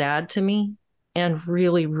profoundly sad to me and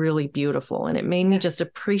really, really beautiful. And it made me just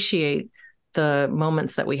appreciate the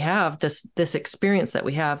moments that we have, this experience that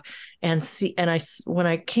we have, and when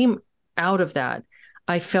I came out of that,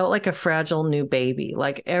 I felt like a fragile new baby.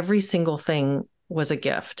 Like every single thing was a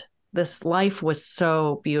gift. This life was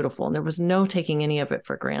so beautiful, and there was no taking any of it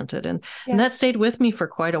for granted. And that stayed with me for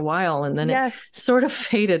quite a while. And then it sort of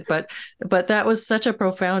faded, but that was such a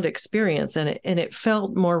profound experience, and it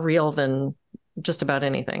felt more real than just about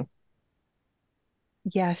anything.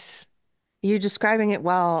 Yes, you're describing it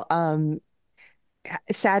well.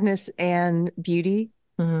 Sadness and beauty.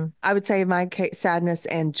 I would say in my case, sadness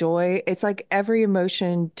and joy. It's like every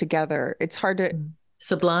emotion together. It's hard to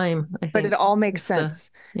sublime, I think, but it all makes sense.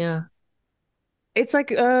 It's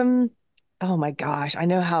like, oh my gosh, I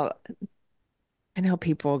know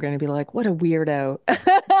people are going to be like, what a weirdo.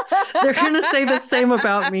 They're going to say the same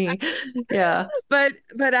about me. Yeah. But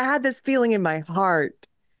I had this feeling in my heart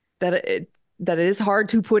that it is hard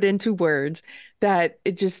to put into words, that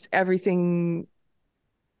it just everything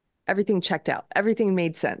checked out. Everything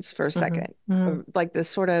made sense for a second. Like this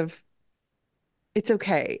sort of, it's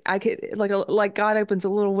okay. I could like God opens a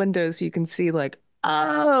little window so you can see like,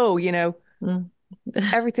 oh,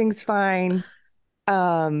 everything's fine.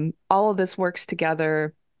 All of this works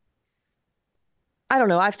together. I don't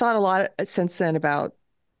know. I've thought a lot since then about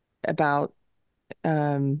well,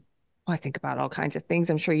 I think about all kinds of things.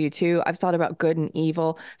 I'm sure you too. I've thought about good and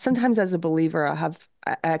evil. Sometimes as a believer,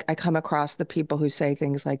 I come across the people who say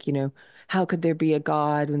things like, how could there be a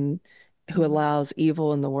God who allows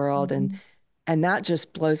evil in the world? And that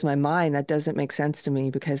just blows my mind. That doesn't make sense to me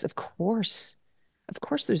because of course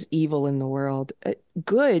there's evil in the world.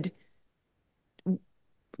 Good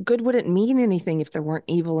wouldn't mean anything if there weren't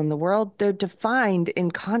evil in the world. They're defined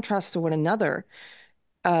in contrast to one another.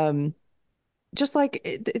 Just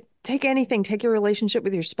like take your relationship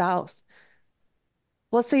with your spouse.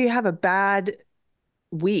 Let's say you have a bad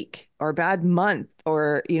week or a bad month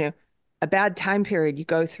or, a bad time period you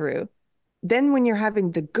go through. Then when you're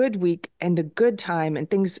having the good week and the good time and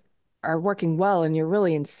things are working well and you're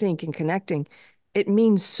really in sync and connecting, it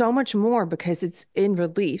means so much more because it's in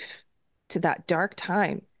relief to that dark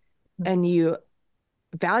time. And you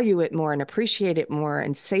value it more and appreciate it more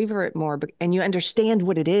and savor it more, and you understand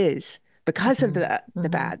what it is because of the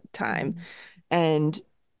bad time. And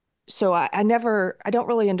so I don't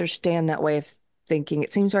really understand that way of thinking.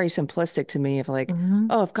 It seems very simplistic to me of like,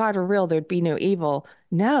 oh, if God were real, there'd be no evil.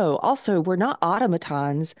 No, also, we're not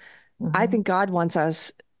automatons. I think God wants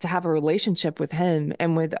us to have a relationship with him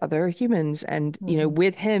and with other humans and,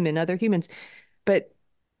 with him and other humans. But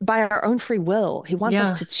by our own free will, he wants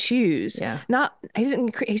us to choose. He's not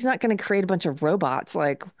going to create a bunch of robots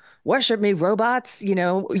like worship me, robots.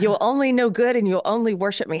 You'll only know good and you'll only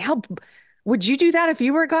worship me. How would you do that if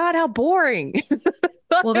you were God? How boring.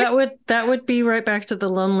 Well, that would be right back to the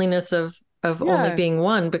loneliness of only being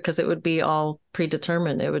one, because it would be all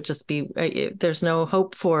predetermined. It would just be, there's no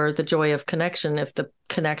hope for the joy of connection if the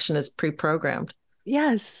connection is pre-programmed.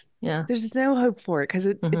 Yes. Yeah. There's no hope for it because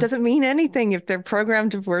it doesn't mean anything if they're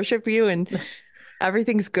programmed to worship you and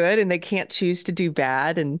everything's good and they can't choose to do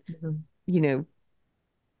bad. And,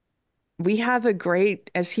 we have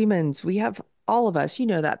as humans, we have all of us,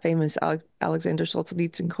 that famous Alexander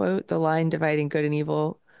Solzhenitsyn quote, the line dividing good and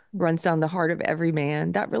evil runs down the heart of every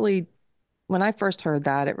man. That really, when I first heard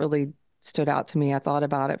that, it really stood out to me. I thought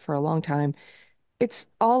about it for a long time.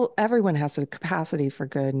 Everyone has a capacity for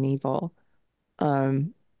good and evil.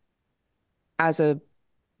 Since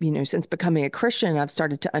becoming a Christian, I've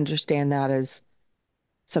started to understand that as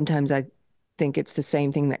sometimes I think it's the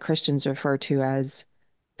same thing that Christians refer to as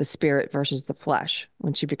the spirit versus the flesh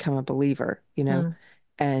once you become a believer,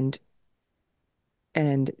 And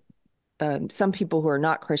and some people who are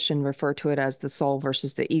not Christian refer to it as the soul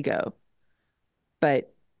versus the ego.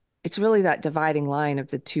 But it's really that dividing line of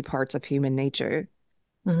the two parts of human nature.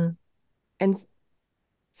 Mm-hmm. And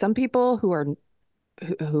some people who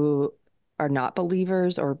are not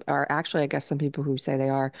believers, or are actually, I guess some people who say they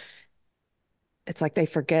are, it's like they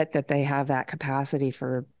forget that they have that capacity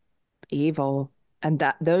for evil, and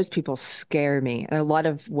that those people scare me. And a lot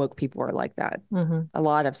of woke people are like that. Mm-hmm. A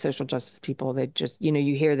lot of social justice people, they just,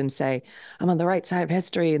 you hear them say, I'm on the right side of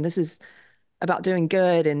history and this is about doing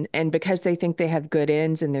good, and because they think they have good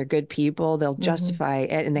ends and they're good people, they'll Mm-hmm. justify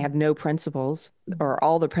it, and they have no principles, or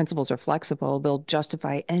all the principles are flexible. They'll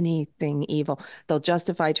justify anything evil. They'll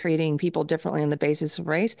justify treating people differently on the basis of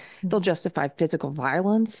race. They'll Mm-hmm. justify physical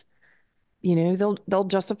violence. They'll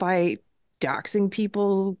justify doxing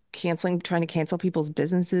people, trying to cancel people's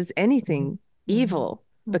businesses, anything Mm-hmm. evil,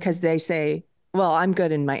 Mm-hmm. because they say, well, I'm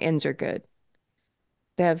good and my ends are good.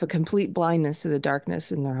 They have a complete blindness to the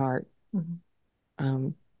darkness in their heart. Mm-hmm.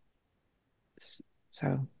 Um,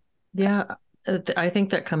 so Yeah, I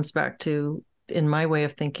think that comes back to, in my way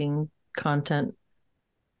of thinking, content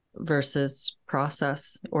versus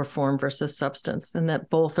process, or form versus substance, and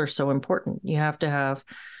that both are so important. You have to have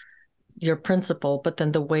your principle, but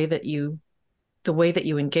then the way that you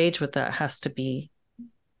engage with that has to be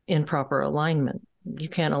in proper alignment. You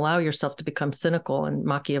can't allow yourself to become cynical and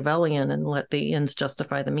Machiavellian and let the ends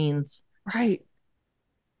justify the means. right,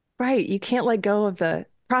 right. You can't let go of the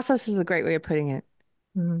process is a great way of putting it.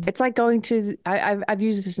 Mm-hmm. It's like going to I've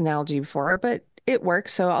used this analogy before, but it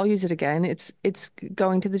works, so I'll use it again. It's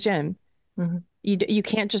going to the gym. Mm-hmm. You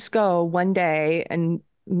can't just go one day and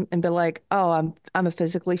be like, oh, I'm a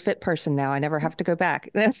physically fit person now. I never have to go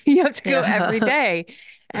back. You have to go every Yeah. day.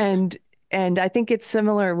 And and I think it's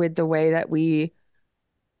similar with the way that we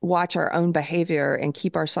watch our own behavior and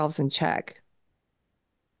keep ourselves in check.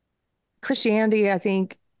 Christianity, I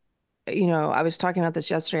think, I was talking about this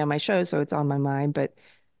yesterday on my show, so it's on my mind, but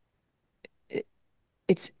it,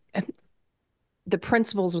 it's the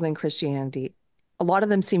principles within Christianity. A lot of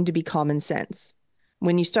them seem to be common sense.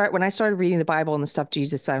 When I started reading the Bible and the stuff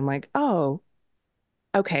Jesus said, I'm like, oh,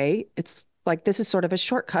 okay, it's like this is sort of a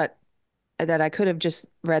shortcut that I could have just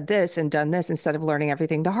read this and done this instead of learning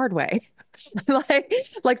everything the hard way. like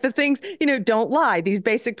like the things, don't lie, these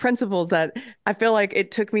basic principles that I feel like it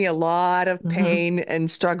took me a lot of Mm-hmm. pain and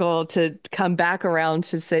struggle to come back around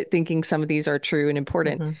to thinking some of these are true and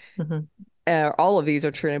important. Mm-hmm. Mm-hmm. All of these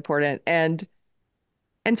are true and important. And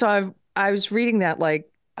so I was reading that like,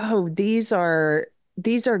 oh, these are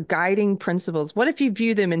guiding principles. What if you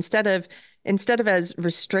view them instead of as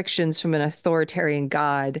restrictions from an authoritarian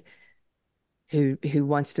God who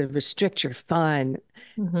wants to restrict your fun?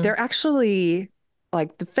 Mm-hmm. They're actually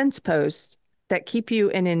like the fence posts that keep you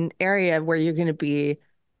in an area where you're going to be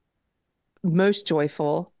most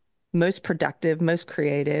joyful, most productive, most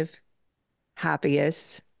creative,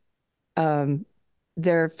 happiest. Um,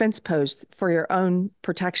 they're fence posts for your own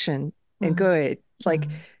protection and Mm-hmm. good. Like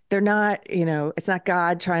they're not, it's not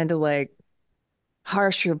God trying to like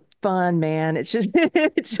harsh your fun, man. It's just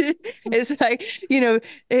it's like,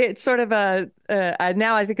 it's sort of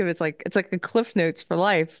now I think of it as like it's like a cliff notes for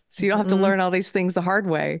life. So you don't have to Mm-hmm. learn all these things the hard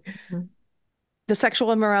way. The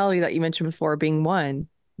sexual immorality that you mentioned before being one.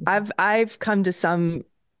 I've come to some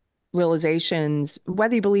realizations,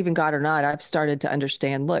 whether you believe in God or not, I've started to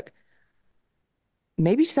understand, look,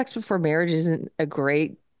 maybe sex before marriage isn't a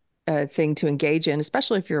great thing to engage in,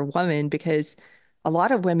 especially if you're a woman, because a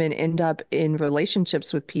lot of women end up in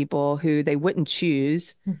relationships with people who they wouldn't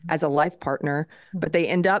choose Mm-hmm. as a life partner, but they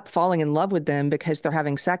end up falling in love with them because they're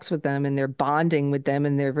having sex with them and they're bonding with them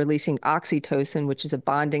and they're releasing oxytocin, which is a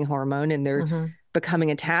bonding hormone, and they're Mm-hmm.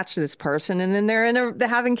 becoming attached to this person. And then they're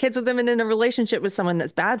having kids with them and in a relationship with someone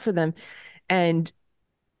that's bad for them. And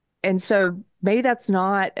and so maybe that's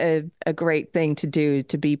not a great thing to do,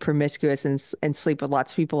 to be promiscuous and sleep with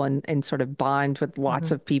lots of people and sort of bond with lots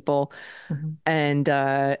Mm-hmm. of people. Mm-hmm.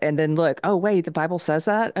 And then look, oh wait, the Bible says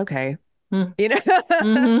that? Okay. Mm-hmm. You know,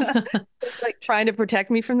 Mm-hmm. like trying to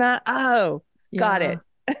protect me from that. Oh, got Yeah.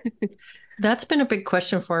 it. That's been a big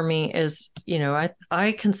question for me is,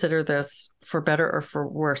 I consider this for better or for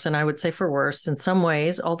worse. And I would say for worse in some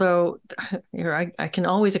ways, although I can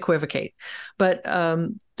always equivocate, but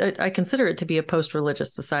I consider it to be a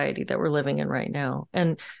post-religious society that we're living in right now.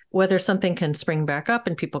 And whether something can spring back up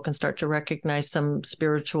and people can start to recognize some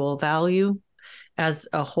spiritual value, as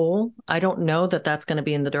a whole. I don't know that that's going to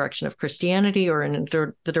be in the direction of Christianity or in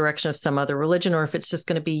the direction of some other religion, or if it's just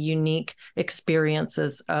going to be unique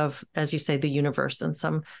experiences of, as you say, the universe and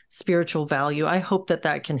some spiritual value. I hope that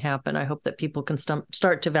that can happen. I hope that people can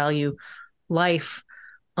start to value life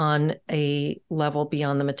on a level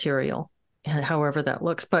beyond the material, and however that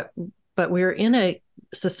looks. But we're in a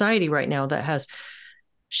society right now that has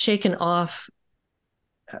shaken off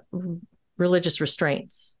religious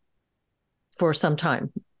restraints for some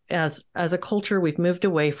time. As a culture, we've moved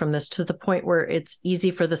away from this to the point where it's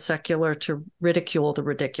easy for the secular to ridicule the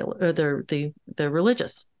ridiculous, or the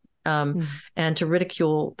religious, and to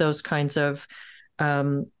ridicule those kinds of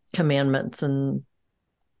commandments and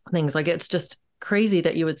things. Like, it's just crazy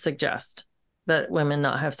that you would suggest that women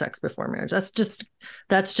not have sex before marriage. That's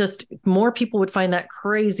just more people would find that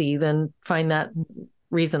crazy than find that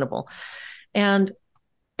reasonable. And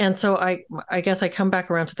so I guess I come back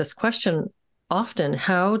around to this question often: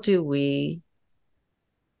 how do we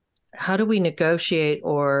negotiate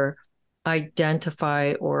or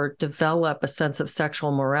identify or develop a sense of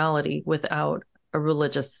sexual morality without a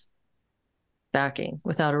religious backing,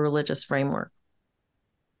 without a religious framework?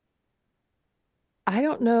 I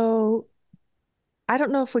don't know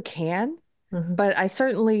if we can, but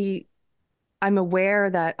I'm aware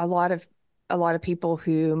that a lot of people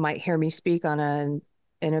who might hear me speak on an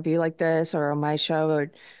interview like this or on my show,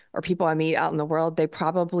 or people I meet out in the world, they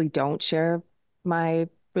probably don't share my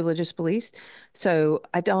religious beliefs. So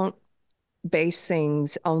I don't base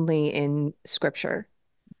things only in scripture,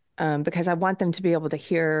 because I want them to be able to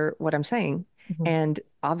hear what I'm saying. And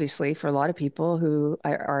obviously, for a lot of people who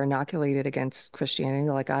are inoculated against Christianity,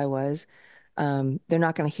 like I was, they're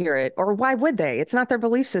not going to hear it. Or why would they? It's not their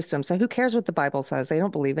belief system. So who cares what the Bible says? They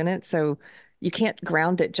don't believe in it. So you can't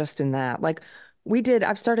ground it just in that. Like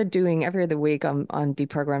I've started doing every other week on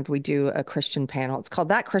Deprogrammed, we do a Christian panel. It's called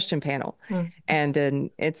That Christian Panel. And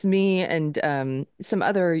then it's me and some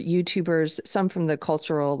other YouTubers, some from the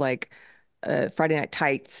cultural, like Friday Night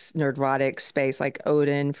Tights, nerdrotic space, like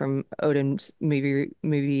Odin from Odin's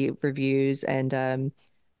movie reviews, and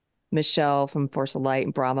Michelle from Force of Light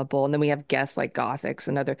and Brahma Bull. And then we have guests like Gothics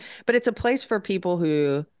and but it's a place for people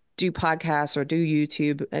who do podcasts or do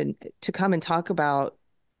YouTube and to come and talk about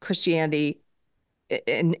Christianity.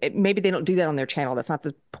 And maybe they don't do that on their channel. That's not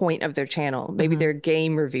the point of their channel. Maybe they're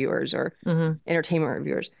game reviewers or entertainment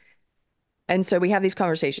reviewers. And so we have these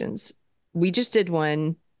conversations. We just did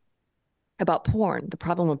one about porn, the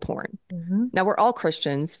problem of porn. Now, we're all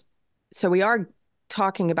Christians, so we are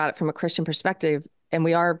talking about it from a Christian perspective, and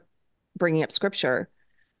we are bringing up scripture,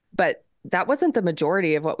 but that wasn't the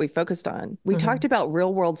majority of what we focused on. We talked about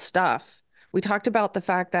real world stuff. We talked about the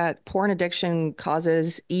fact that porn addiction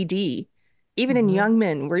causes ED. Even in young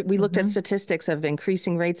men, we looked at statistics of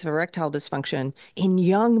increasing rates of erectile dysfunction in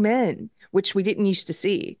young men, which we didn't used to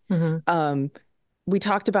see. We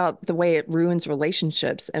talked about the way it ruins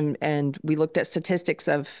relationships, and we looked at statistics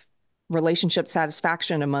of relationship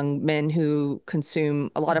satisfaction among men who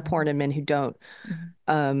consume a lot of porn and men who don't.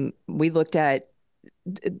 We looked at,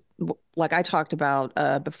 like I talked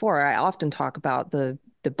about before, I often talk about the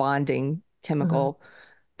bonding chemical,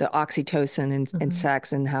 the oxytocin in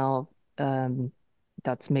sex, and how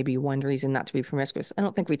that's maybe one reason not to be promiscuous. I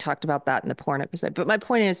don't think we talked about that in the porn episode, but my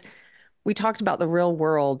point is, we talked about the real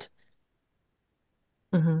world,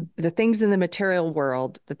 the things in the material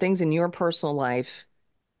world, the things in your personal life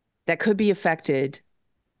that could be affected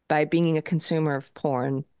by being a consumer of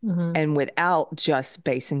porn, and without just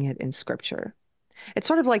basing it in scripture. It's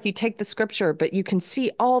sort of like you take the scripture, but you can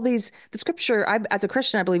see all the scripture, as a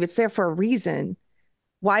Christian, I believe it's there for a reason.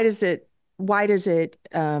 Why does it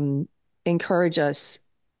encourage us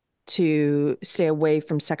to stay away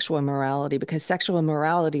from sexual immorality? Because sexual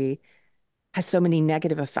immorality has so many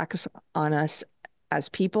negative effects on us as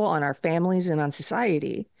people, on our families, and on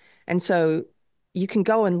society. And so you can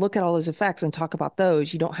go and look at all those effects and talk about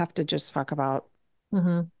those. You don't have to just talk about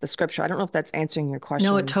the scripture. I don't know if that's answering your question.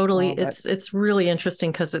 No, it totally, it's really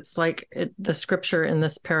interesting, because it's like the scripture in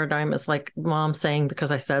this paradigm is like mom saying,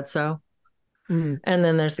 because I said so. And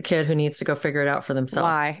then there's the kid who needs to go figure it out for themselves.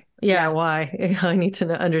 Why? Yeah, why? I need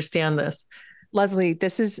to understand this. Leslie,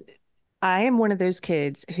 I am one of those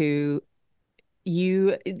kids who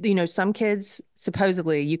some kids,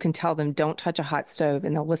 supposedly you can tell them don't touch a hot stove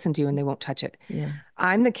and they'll listen to you and they won't touch it. Yeah.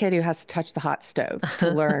 I'm the kid who has to touch the hot stove to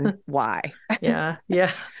learn why. Yeah.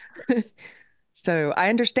 So I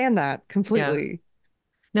understand that completely.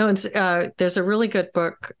 No, it's there's a really good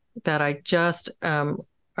book that I just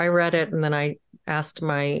I read it, and then I asked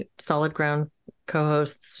my Solid Ground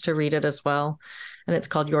co-hosts to read it as well. And it's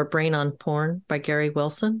called Your Brain on Porn by Gary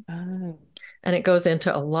Wilson. And it goes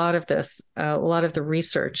into a lot of this, a lot of the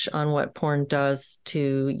research on what porn does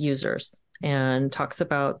to users, and talks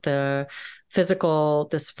about the physical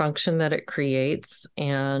dysfunction that it creates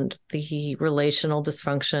and the relational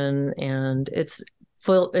dysfunction. And it's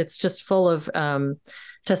just full of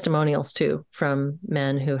testimonials too, from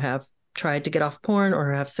men who have tried to get off porn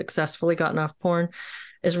or have successfully gotten off porn.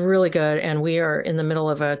 Is really good. And we are in the middle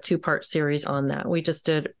of a 2-part series on that. We just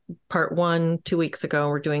did part 1 2 weeks ago.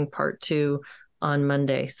 We're doing part 2 on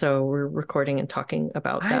Monday. So we're recording and talking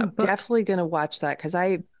about I'm that book. definitely going to watch that because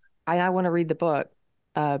I want to read the book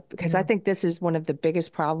because I think this is one of the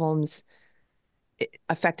biggest problems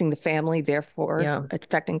affecting the family, therefore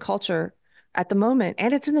affecting culture at the moment.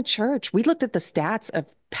 And it's in the church. We looked at the stats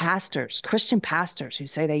of pastors, Christian pastors who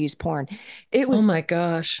say they use porn. It Oh was my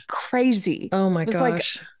gosh. crazy. Oh my It was like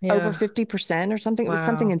gosh. over Yeah. 50% or something. It was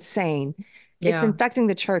something Wow. insane. It's Yeah. infecting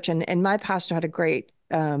the church. And my pastor had a great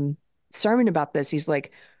sermon about this. He's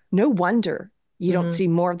like, no wonder you don't Hmm. see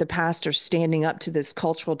more of the pastors standing up to this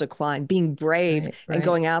cultural decline, being brave Right. and Right.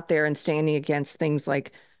 going out there and standing against things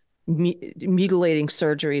like mutilating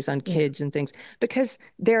surgeries on Yeah. kids and things because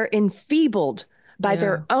they're enfeebled by Yeah.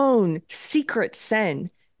 their own secret sin.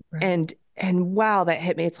 Right. And wow, that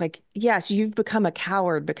hit me. It's like, yes, you've become a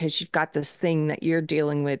coward because you've got this thing that you're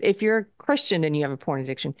dealing with. If you're a Christian and you have a porn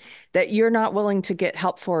addiction that you're not willing to get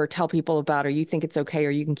help for or tell people about, or you think it's okay, or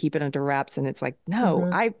you can keep it under wraps. And it's like, no,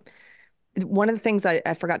 Hmm. one of the things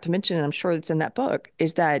I forgot to mention, and I'm sure it's in that book,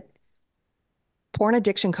 is that porn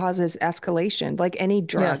addiction causes escalation, like any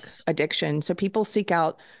drug Yes. addiction. So people seek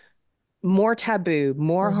out more taboo,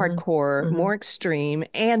 more Hmm. hardcore, Hmm. more extreme,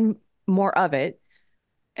 and more of it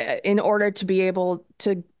in order to be able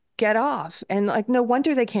to get off. And like, no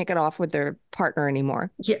wonder they can't get off with their partner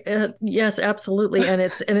anymore. Yeah, yes, absolutely. And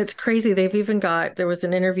it's crazy. They've even got, there was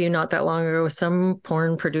an interview not that long ago with some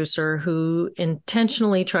porn producer who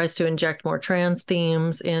intentionally tries to inject more trans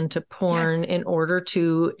themes into porn Yes. in order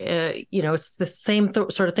to, it's the same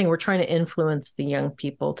sort of thing. We're trying to influence the young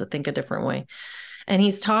people to think a different way. And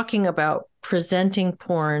he's talking about presenting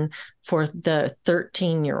porn for the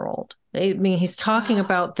 13-year-old. I mean, he's talking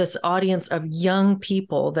about this audience of young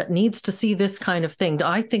people that needs to see this kind of thing.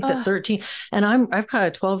 I think that 13, and I've got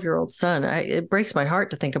a 12-year-old son. It breaks my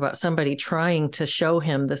heart to think about somebody trying to show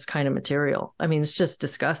him this kind of material. I mean, it's just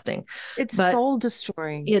disgusting. It's But soul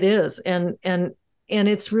destroying. it is. And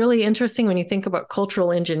it's really interesting when you think about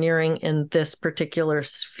cultural engineering in this particular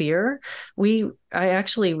sphere. I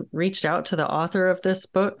actually reached out to the author of this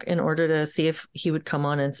book in order to see if he would come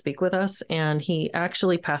on and speak with us. And he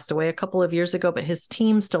actually passed away a couple of years ago, but his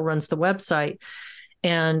team still runs the website.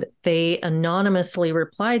 And they anonymously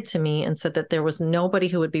replied to me and said that there was nobody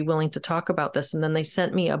who would be willing to talk about this. And then they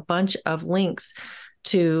sent me a bunch of links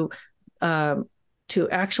to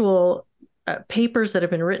actual papers that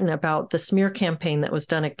have been written about the smear campaign that was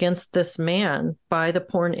done against this man by the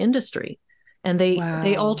porn industry. And they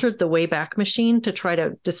Wow. altered the Wayback Machine to try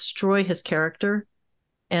to destroy his character.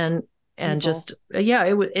 And Evil. just, yeah,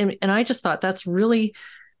 it was. And I just thought that's really,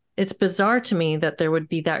 it's bizarre to me that there would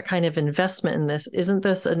be that kind of investment in this. Isn't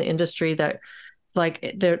this an industry that, like,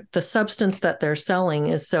 the substance that they're selling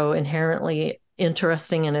is so inherently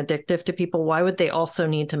interesting and addictive to people? Why would they also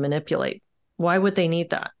need to manipulate? Why would they need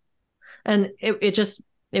that? And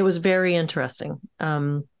it was very interesting.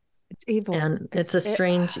 It's evil. And it's a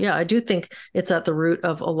strange, yeah, I do think it's at the root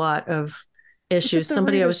of a lot of It's at issues. the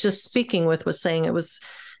Somebody root I of was just speaking with was saying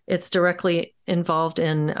it's directly involved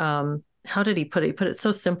in, how did he put it? He put it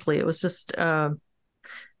so simply. It was just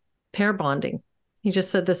pair bonding. He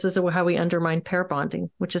just said this is how we undermine pair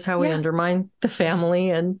bonding, which is how we yeah, undermine the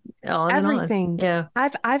family, and on and on. everything. Yeah.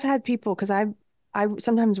 I've had people because I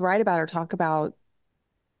sometimes write about or talk about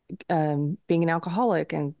being an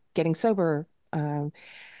alcoholic and getting sober. And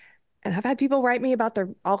I've had people write me about their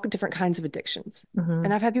all different kinds of addictions. Hmm.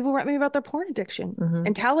 And I've had people write me about their porn addiction Hmm.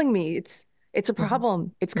 and telling me it's a Hmm.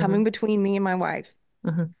 problem. It's Hmm. coming between me and my wife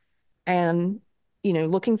Hmm. and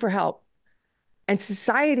looking for help. And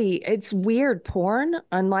society, it's weird. Porn,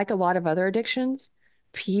 unlike a lot of other addictions,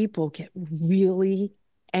 people get really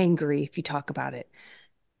angry if you talk about it.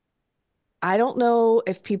 I don't know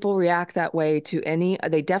if people react that way to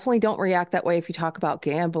they definitely don't react that way if you talk about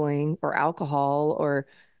gambling or alcohol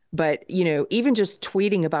but even just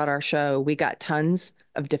tweeting about our show, we got tons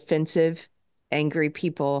of defensive, angry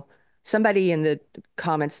people. Somebody in the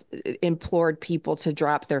comments implored people to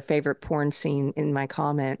drop their favorite porn scene in my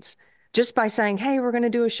comments just by saying, hey, we're going to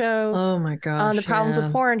do a show Oh my on the gosh. problems of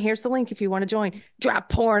Yeah. porn. Here's the link if you want to join. Drop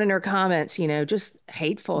porn in her comments, just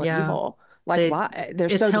hateful and Yeah. evil. Like, they why? They're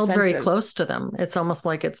it's so held very defensive. close to them. It's almost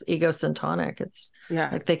like it's egocentric. It's Yeah.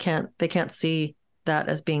 like they can't see that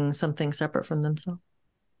as being something separate from themselves.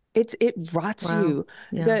 It rots Wow. you.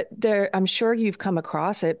 Yeah. I'm sure you've come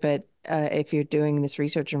across it, but if you're doing this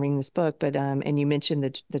research and reading this book, but and you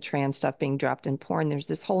mentioned the trans stuff being dropped in porn, there's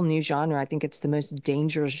this whole new genre. I think it's the most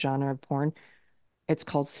dangerous genre of porn. It's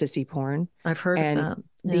called sissy porn. I've heard of And that.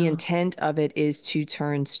 the Yeah. intent of it is to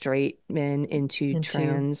turn straight men into Into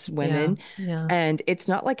trans yeah. women. Yeah. And it's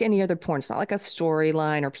not like any other porn. It's not like a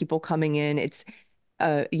storyline or people coming in. It's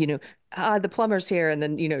uh, you know, the plumber's here and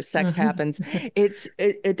then, sex Mhm. happens.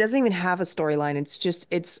 It doesn't even have a storyline.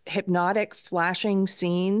 It's hypnotic flashing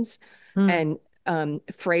scenes Hmm. and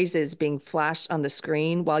phrases being flashed on the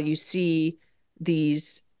screen while you see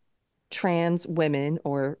these trans women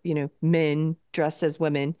or, men dressed as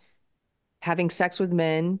women having sex with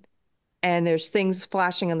men. And there's things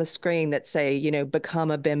flashing on the screen that say, become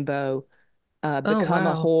a bimbo, Oh, become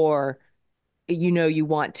a wow. whore, you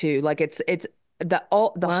want to. Like it's the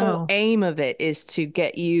whole Wow. aim of it is to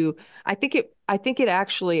get you. I think it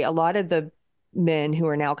actually, a lot of the men who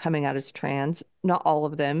are now coming out as trans, not all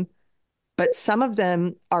of them, but some of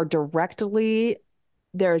them are directly,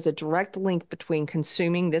 there is a direct link between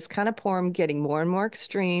consuming this kind of porn, getting more and more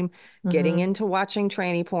extreme, getting Hmm. into watching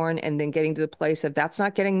tranny porn, and then getting to the place of that's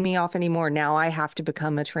not getting me off anymore. Now I have to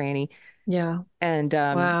become a tranny. Yeah. And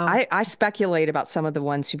Wow. I speculate about some of the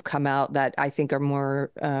ones who've come out that I think are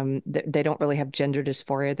more, they don't really have gender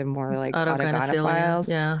dysphoria. They're more It's like autogynephilia. autogynephiles.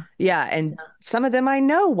 Yeah. Yeah. And some of them I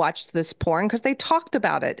know watched this porn because they talked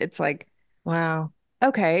about it. It's like, Wow.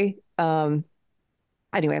 okay.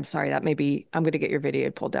 Anyway, I'm sorry. That maybe I'm going to get your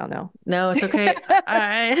video pulled down now. No, it's okay.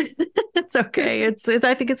 I it's okay.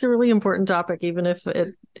 I think it's a really important topic, even if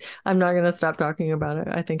I'm not going to stop talking about it.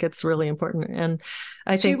 I think it's really important. And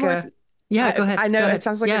I Two think more. yeah, go I ahead. Go know it ahead.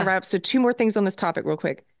 sounds like a Yeah. wrap. So two more things on this topic, real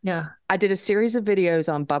quick. Yeah. I did a series of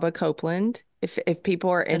videos on Bubba Copeland. If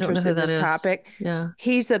people are I don't know interested who in that this is. topic, Yeah.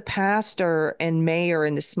 he's a pastor and mayor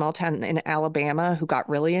in this small town in Alabama who got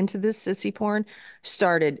really into this sissy porn,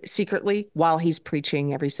 started secretly while he's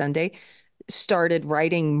preaching every Sunday, started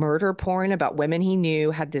writing murder porn about women he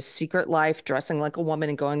knew, had this secret life, dressing like a woman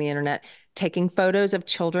and going on the internet, taking photos of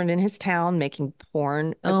children in his town, making Oh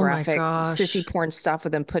my pornographic, sissy gosh. porn stuff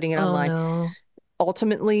with them, putting it Oh online, no.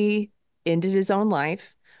 ultimately ended his own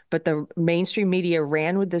life. But the mainstream media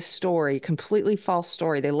ran with this story, completely false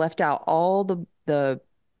story. They left out all uh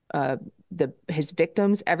the his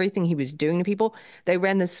victims, everything he was doing to people. They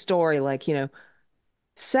ran this story like,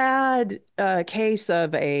 sad case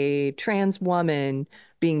of a trans woman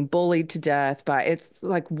being bullied to death by, it's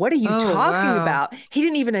like, what are you Oh talking wow. about? He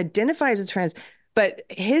didn't even identify as a trans, but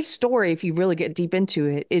his story, if you really get deep into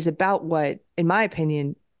it, is about what, in my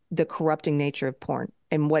opinion, the corrupting nature of porn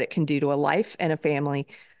and what it can do to a life and a family.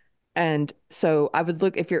 And so I would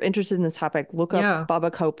look, if you're interested in this topic, look up Yeah.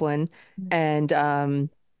 Bubba Copeland. And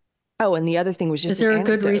oh, and the other thing was Is just an there a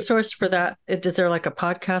good anecdote. resource for that? Is there like a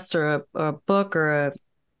podcast or a book or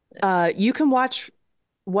a You can watch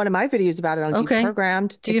one of my videos about it on okay.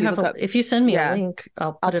 Deprogrammed. Do If you you have look a up, if you send me a yeah, link,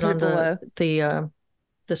 I'll I'll put it put it on below. the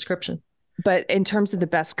description. But in terms of the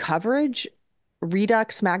best coverage,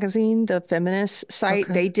 Redux Magazine, the feminist site,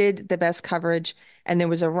 Okay. they did the best coverage. And there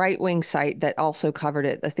was a right-wing site that also covered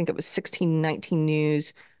it. I think it was 1619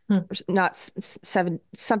 News, Hmm. not seven,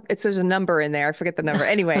 there's a number in there. I forget the number.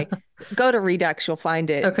 Anyway, go to Redux, you'll find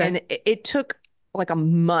it. Okay. And it took like a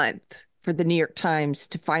month for the New York Times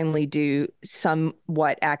to finally do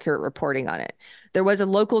somewhat accurate reporting on it. There was a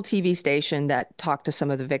local TV station that talked to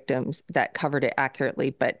some of the victims that covered it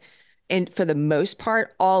accurately, but for the most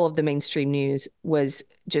part, all of the mainstream news was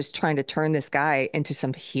just trying to turn this guy into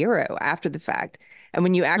some hero after the fact. And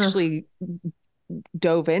when you Huh. actually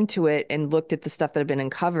dove into it and looked at the stuff that had been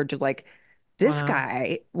uncovered, you're like, this Wow.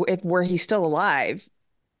 guy, if were he still alive,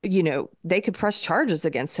 they could press charges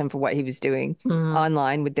against him for what he was doing Mm.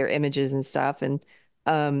 online with their images and stuff. And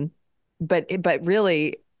um, but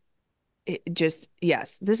really, it just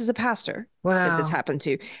yes, this is a pastor that this Wow. happened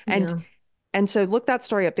to, and Yeah. and so look that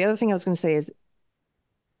story up. The other thing I was going to say is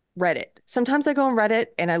Reddit. Sometimes I go on Reddit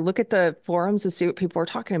and I look at the forums to see what people are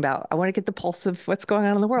talking about. I want to get the pulse of what's going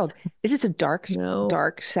on in the world. It is a dark, No.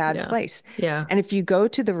 dark, sad Yeah. place. Yeah. And if you go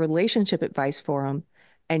to the relationship advice forum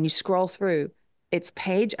and you scroll through, it's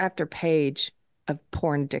page after page of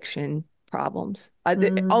porn addiction problems.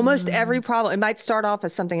 Almost every Mm. problem, it might start off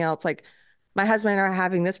as something else like, my husband and I are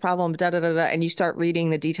having this problem, da da da da, and you start reading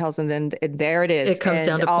the details, and then there it is, It comes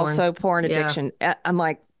down and to porn. also porn Yeah. addiction. I'm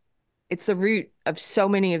like, it's the root of so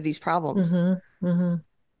many of these problems. Hmm. Hmm.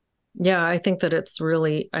 Yeah, I think that it's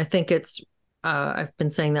really, I think it's I've been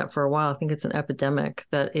saying that for a while. I think it's an epidemic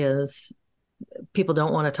that is, people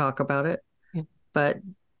don't want to talk about it, Yeah. but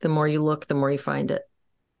the more you look, the more you find it.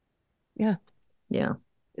 Yeah. Yeah.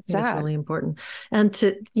 It's I think it's sad. really important. And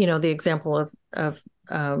to, the example of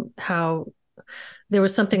how there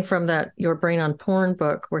was something from that Your Brain on Porn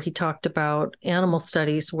book where he talked about animal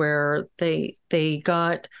studies where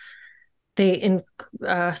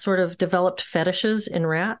sort of developed fetishes in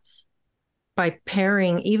rats by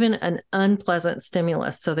pairing even an unpleasant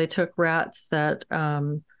stimulus. So they took rats that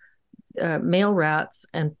male rats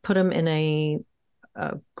and put them in a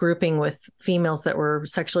grouping with females that were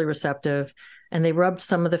sexually receptive, and they rubbed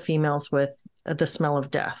some of the females with the smell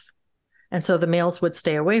of death. And so the males would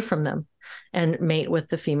stay away from them and mate with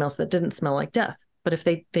the females that didn't smell like death. But if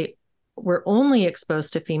they were only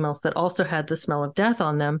exposed to females that also had the smell of death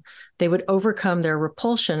on them, they would overcome their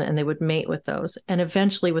repulsion and they would mate with those. And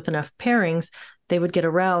eventually, with enough pairings, they would get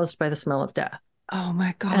aroused by the smell of death. Oh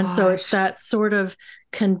my And so it's gosh. that sort of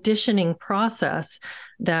conditioning process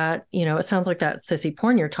that, it sounds like that sissy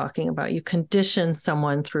porn you're talking about. You condition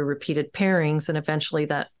someone through repeated pairings, and eventually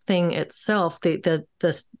that thing itself, the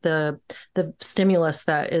stimulus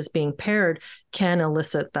that is being paired, can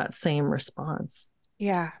elicit that same response.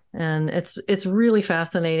 Yeah. And it's really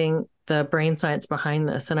fascinating, the brain science behind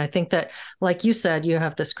this. And I think that, like you said, you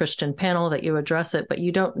have this Christian panel that you address it, but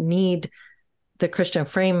you don't need the Christian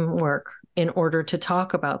framework in order to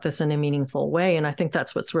talk about this in a meaningful way. And I think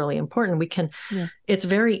that's what's really important. It's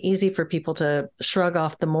very easy for people to shrug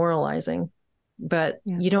off the moralizing, but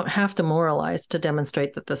you don't have to moralize to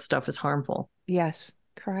demonstrate that this stuff is harmful. Yes,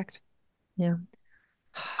 correct. Yeah.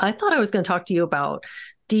 I thought I was going to talk to you about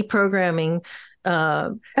deprogramming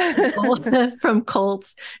from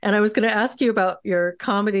cults, and I was going to ask you about your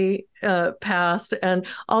comedy past and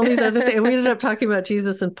all these other things. We ended up talking about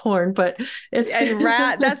Jesus and porn, but it's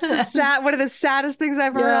rat. That's the sad. One of the saddest things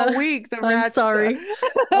I've heard all week. The I'm rats. sorry.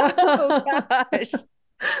 Oh gosh.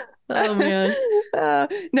 Oh man.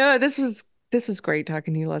 No, this is great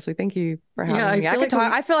talking to you, Leslie. Thank you for having me.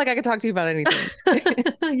 I feel like I could talk to you about anything.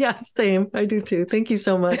 Yeah, same. I do too. Thank you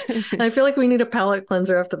so much. I feel like we need a palate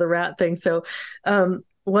cleanser after the rat thing. So,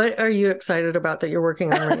 what are you excited about that you're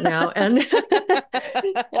working on right now? And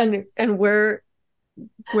and where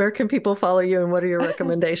can people follow you, and what are your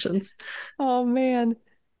recommendations? Oh man.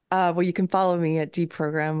 Well, you can follow me at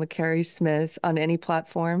Deprogrammed with Keri Smith on any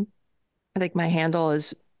platform. I think my handle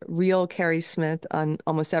is Real Keri Smith on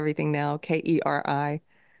almost everything now, Keri.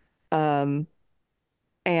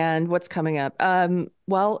 And what's coming up?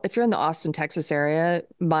 Well, if you're in the Austin, Texas area,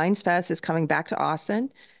 Minds Fest is coming back to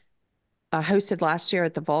Austin. Hosted last year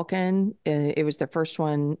at the Vulcan. It was the first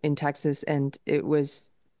one in Texas, and it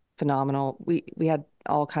was phenomenal. We had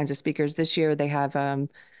all kinds of speakers. This year they have I'm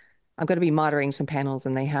going to be moderating some panels,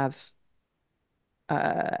 and they have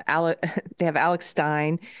they have Alex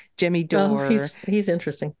Stein, Jimmy Oh, Dore, he's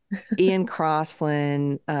interesting. Ian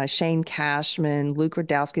Crossland, Shane Cashman, Luke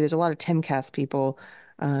Radowski. There's a lot of Timcast people,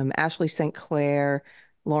 Ashley St. Clair,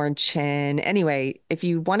 Lauren Chin. Anyway, if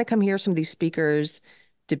you want to come hear some of these speakers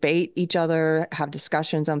debate each other, have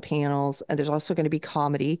discussions on panels, and there's also going to be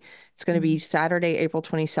comedy. It's going to be Saturday, April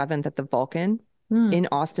 27th at the Vulcan in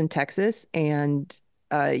Austin, Texas. And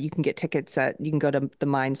you can get tickets you can go to the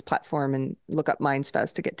Minds platform and look up Minds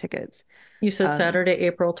Fest to get tickets. You said Saturday,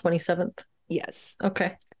 April 27th? Yes.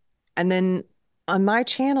 Okay. And then on my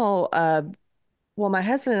channel, well, my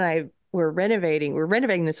husband and I we're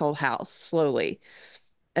renovating this old house slowly.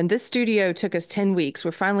 And this studio took us 10 weeks.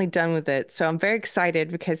 We're finally done with it. So I'm very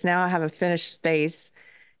excited because now I have a finished space,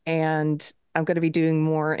 and I'm going to be doing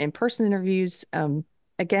more in-person interviews,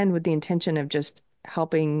 again, with the intention of just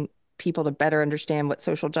helping people to better understand what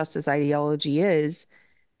social justice ideology is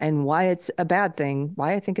and why it's a bad thing,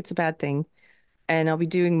 why I think it's a bad thing. And I'll be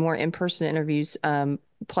doing more in-person interviews.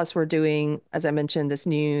 Plus, we're doing, as I mentioned, this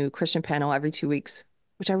new Christian panel every 2 weeks,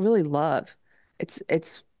 which I really love.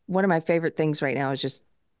 It's one of my favorite things right now is just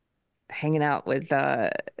hanging out with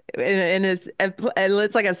and it's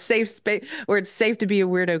like a safe space where it's safe to be a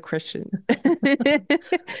weirdo Christian.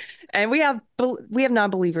 And we have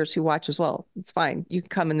non-believers who watch as well. It's fine. You can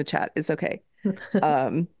come in the chat. It's okay.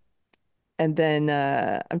 And then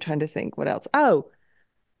I'm trying to think what else. Oh,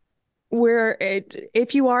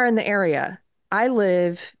 if you are in the area, I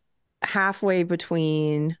live halfway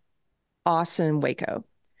between Austin and Waco.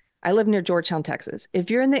 I live near Georgetown, Texas.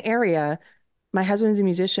 If you're in the area, my husband's a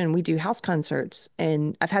musician. We do house concerts,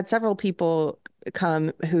 and I've had several people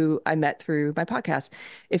come who I met through my podcast.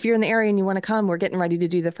 If you're in the area and you want to come, we're getting ready to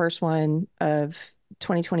do the first one of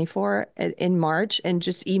 2024 in March, and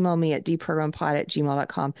just email me at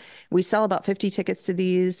deprogrammedpod@gmail.com. We sell about 50 tickets to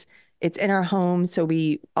these, It's in our home, so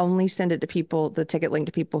we only send it to people, the ticket link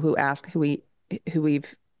to people who ask, who we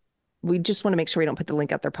just want to make sure we don't put the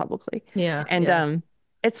link out there publicly. Yeah, And yeah.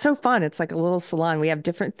 it's so fun. It's like a little salon. We have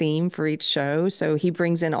different theme for each show. So he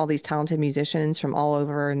brings in all these talented musicians from all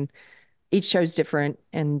over, and each show's different.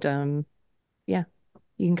 And yeah,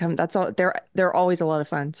 you can come. That's all. They're always a lot of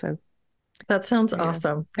fun. So That sounds yeah.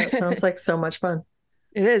 awesome. That sounds like so much fun.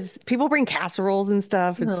 It is. People bring casseroles and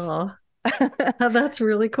stuff. It's Oh, that's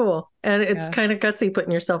really cool. And it's yeah. kind of gutsy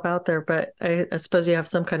putting yourself out there, but I suppose you have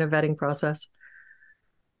some kind of vetting process.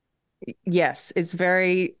 Yes, it's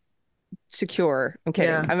very secure. I'm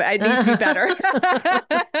kidding. Yeah. It needs to be better.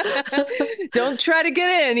 Don't try to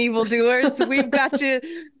get in, evildoers. We've got you.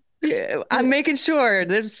 I'm making sure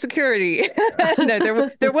there's security. No,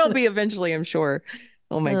 there will be eventually, I'm sure.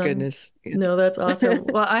 Oh my Um, goodness. Yeah. no, that's awesome.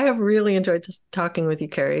 Well, I have really enjoyed just talking with you,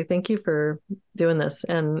 Keri. Thank you for doing this.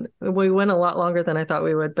 And we went a lot longer than I thought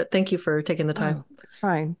we would, but thank you for taking the time. Oh, it's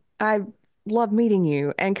fine. I love meeting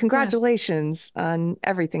you and Yeah. congratulations on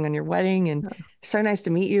everything on your wedding and so nice to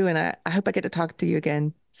meet you and I hope I get to talk to you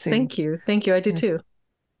again soon. Thank you. Thank you. I do Yeah. too.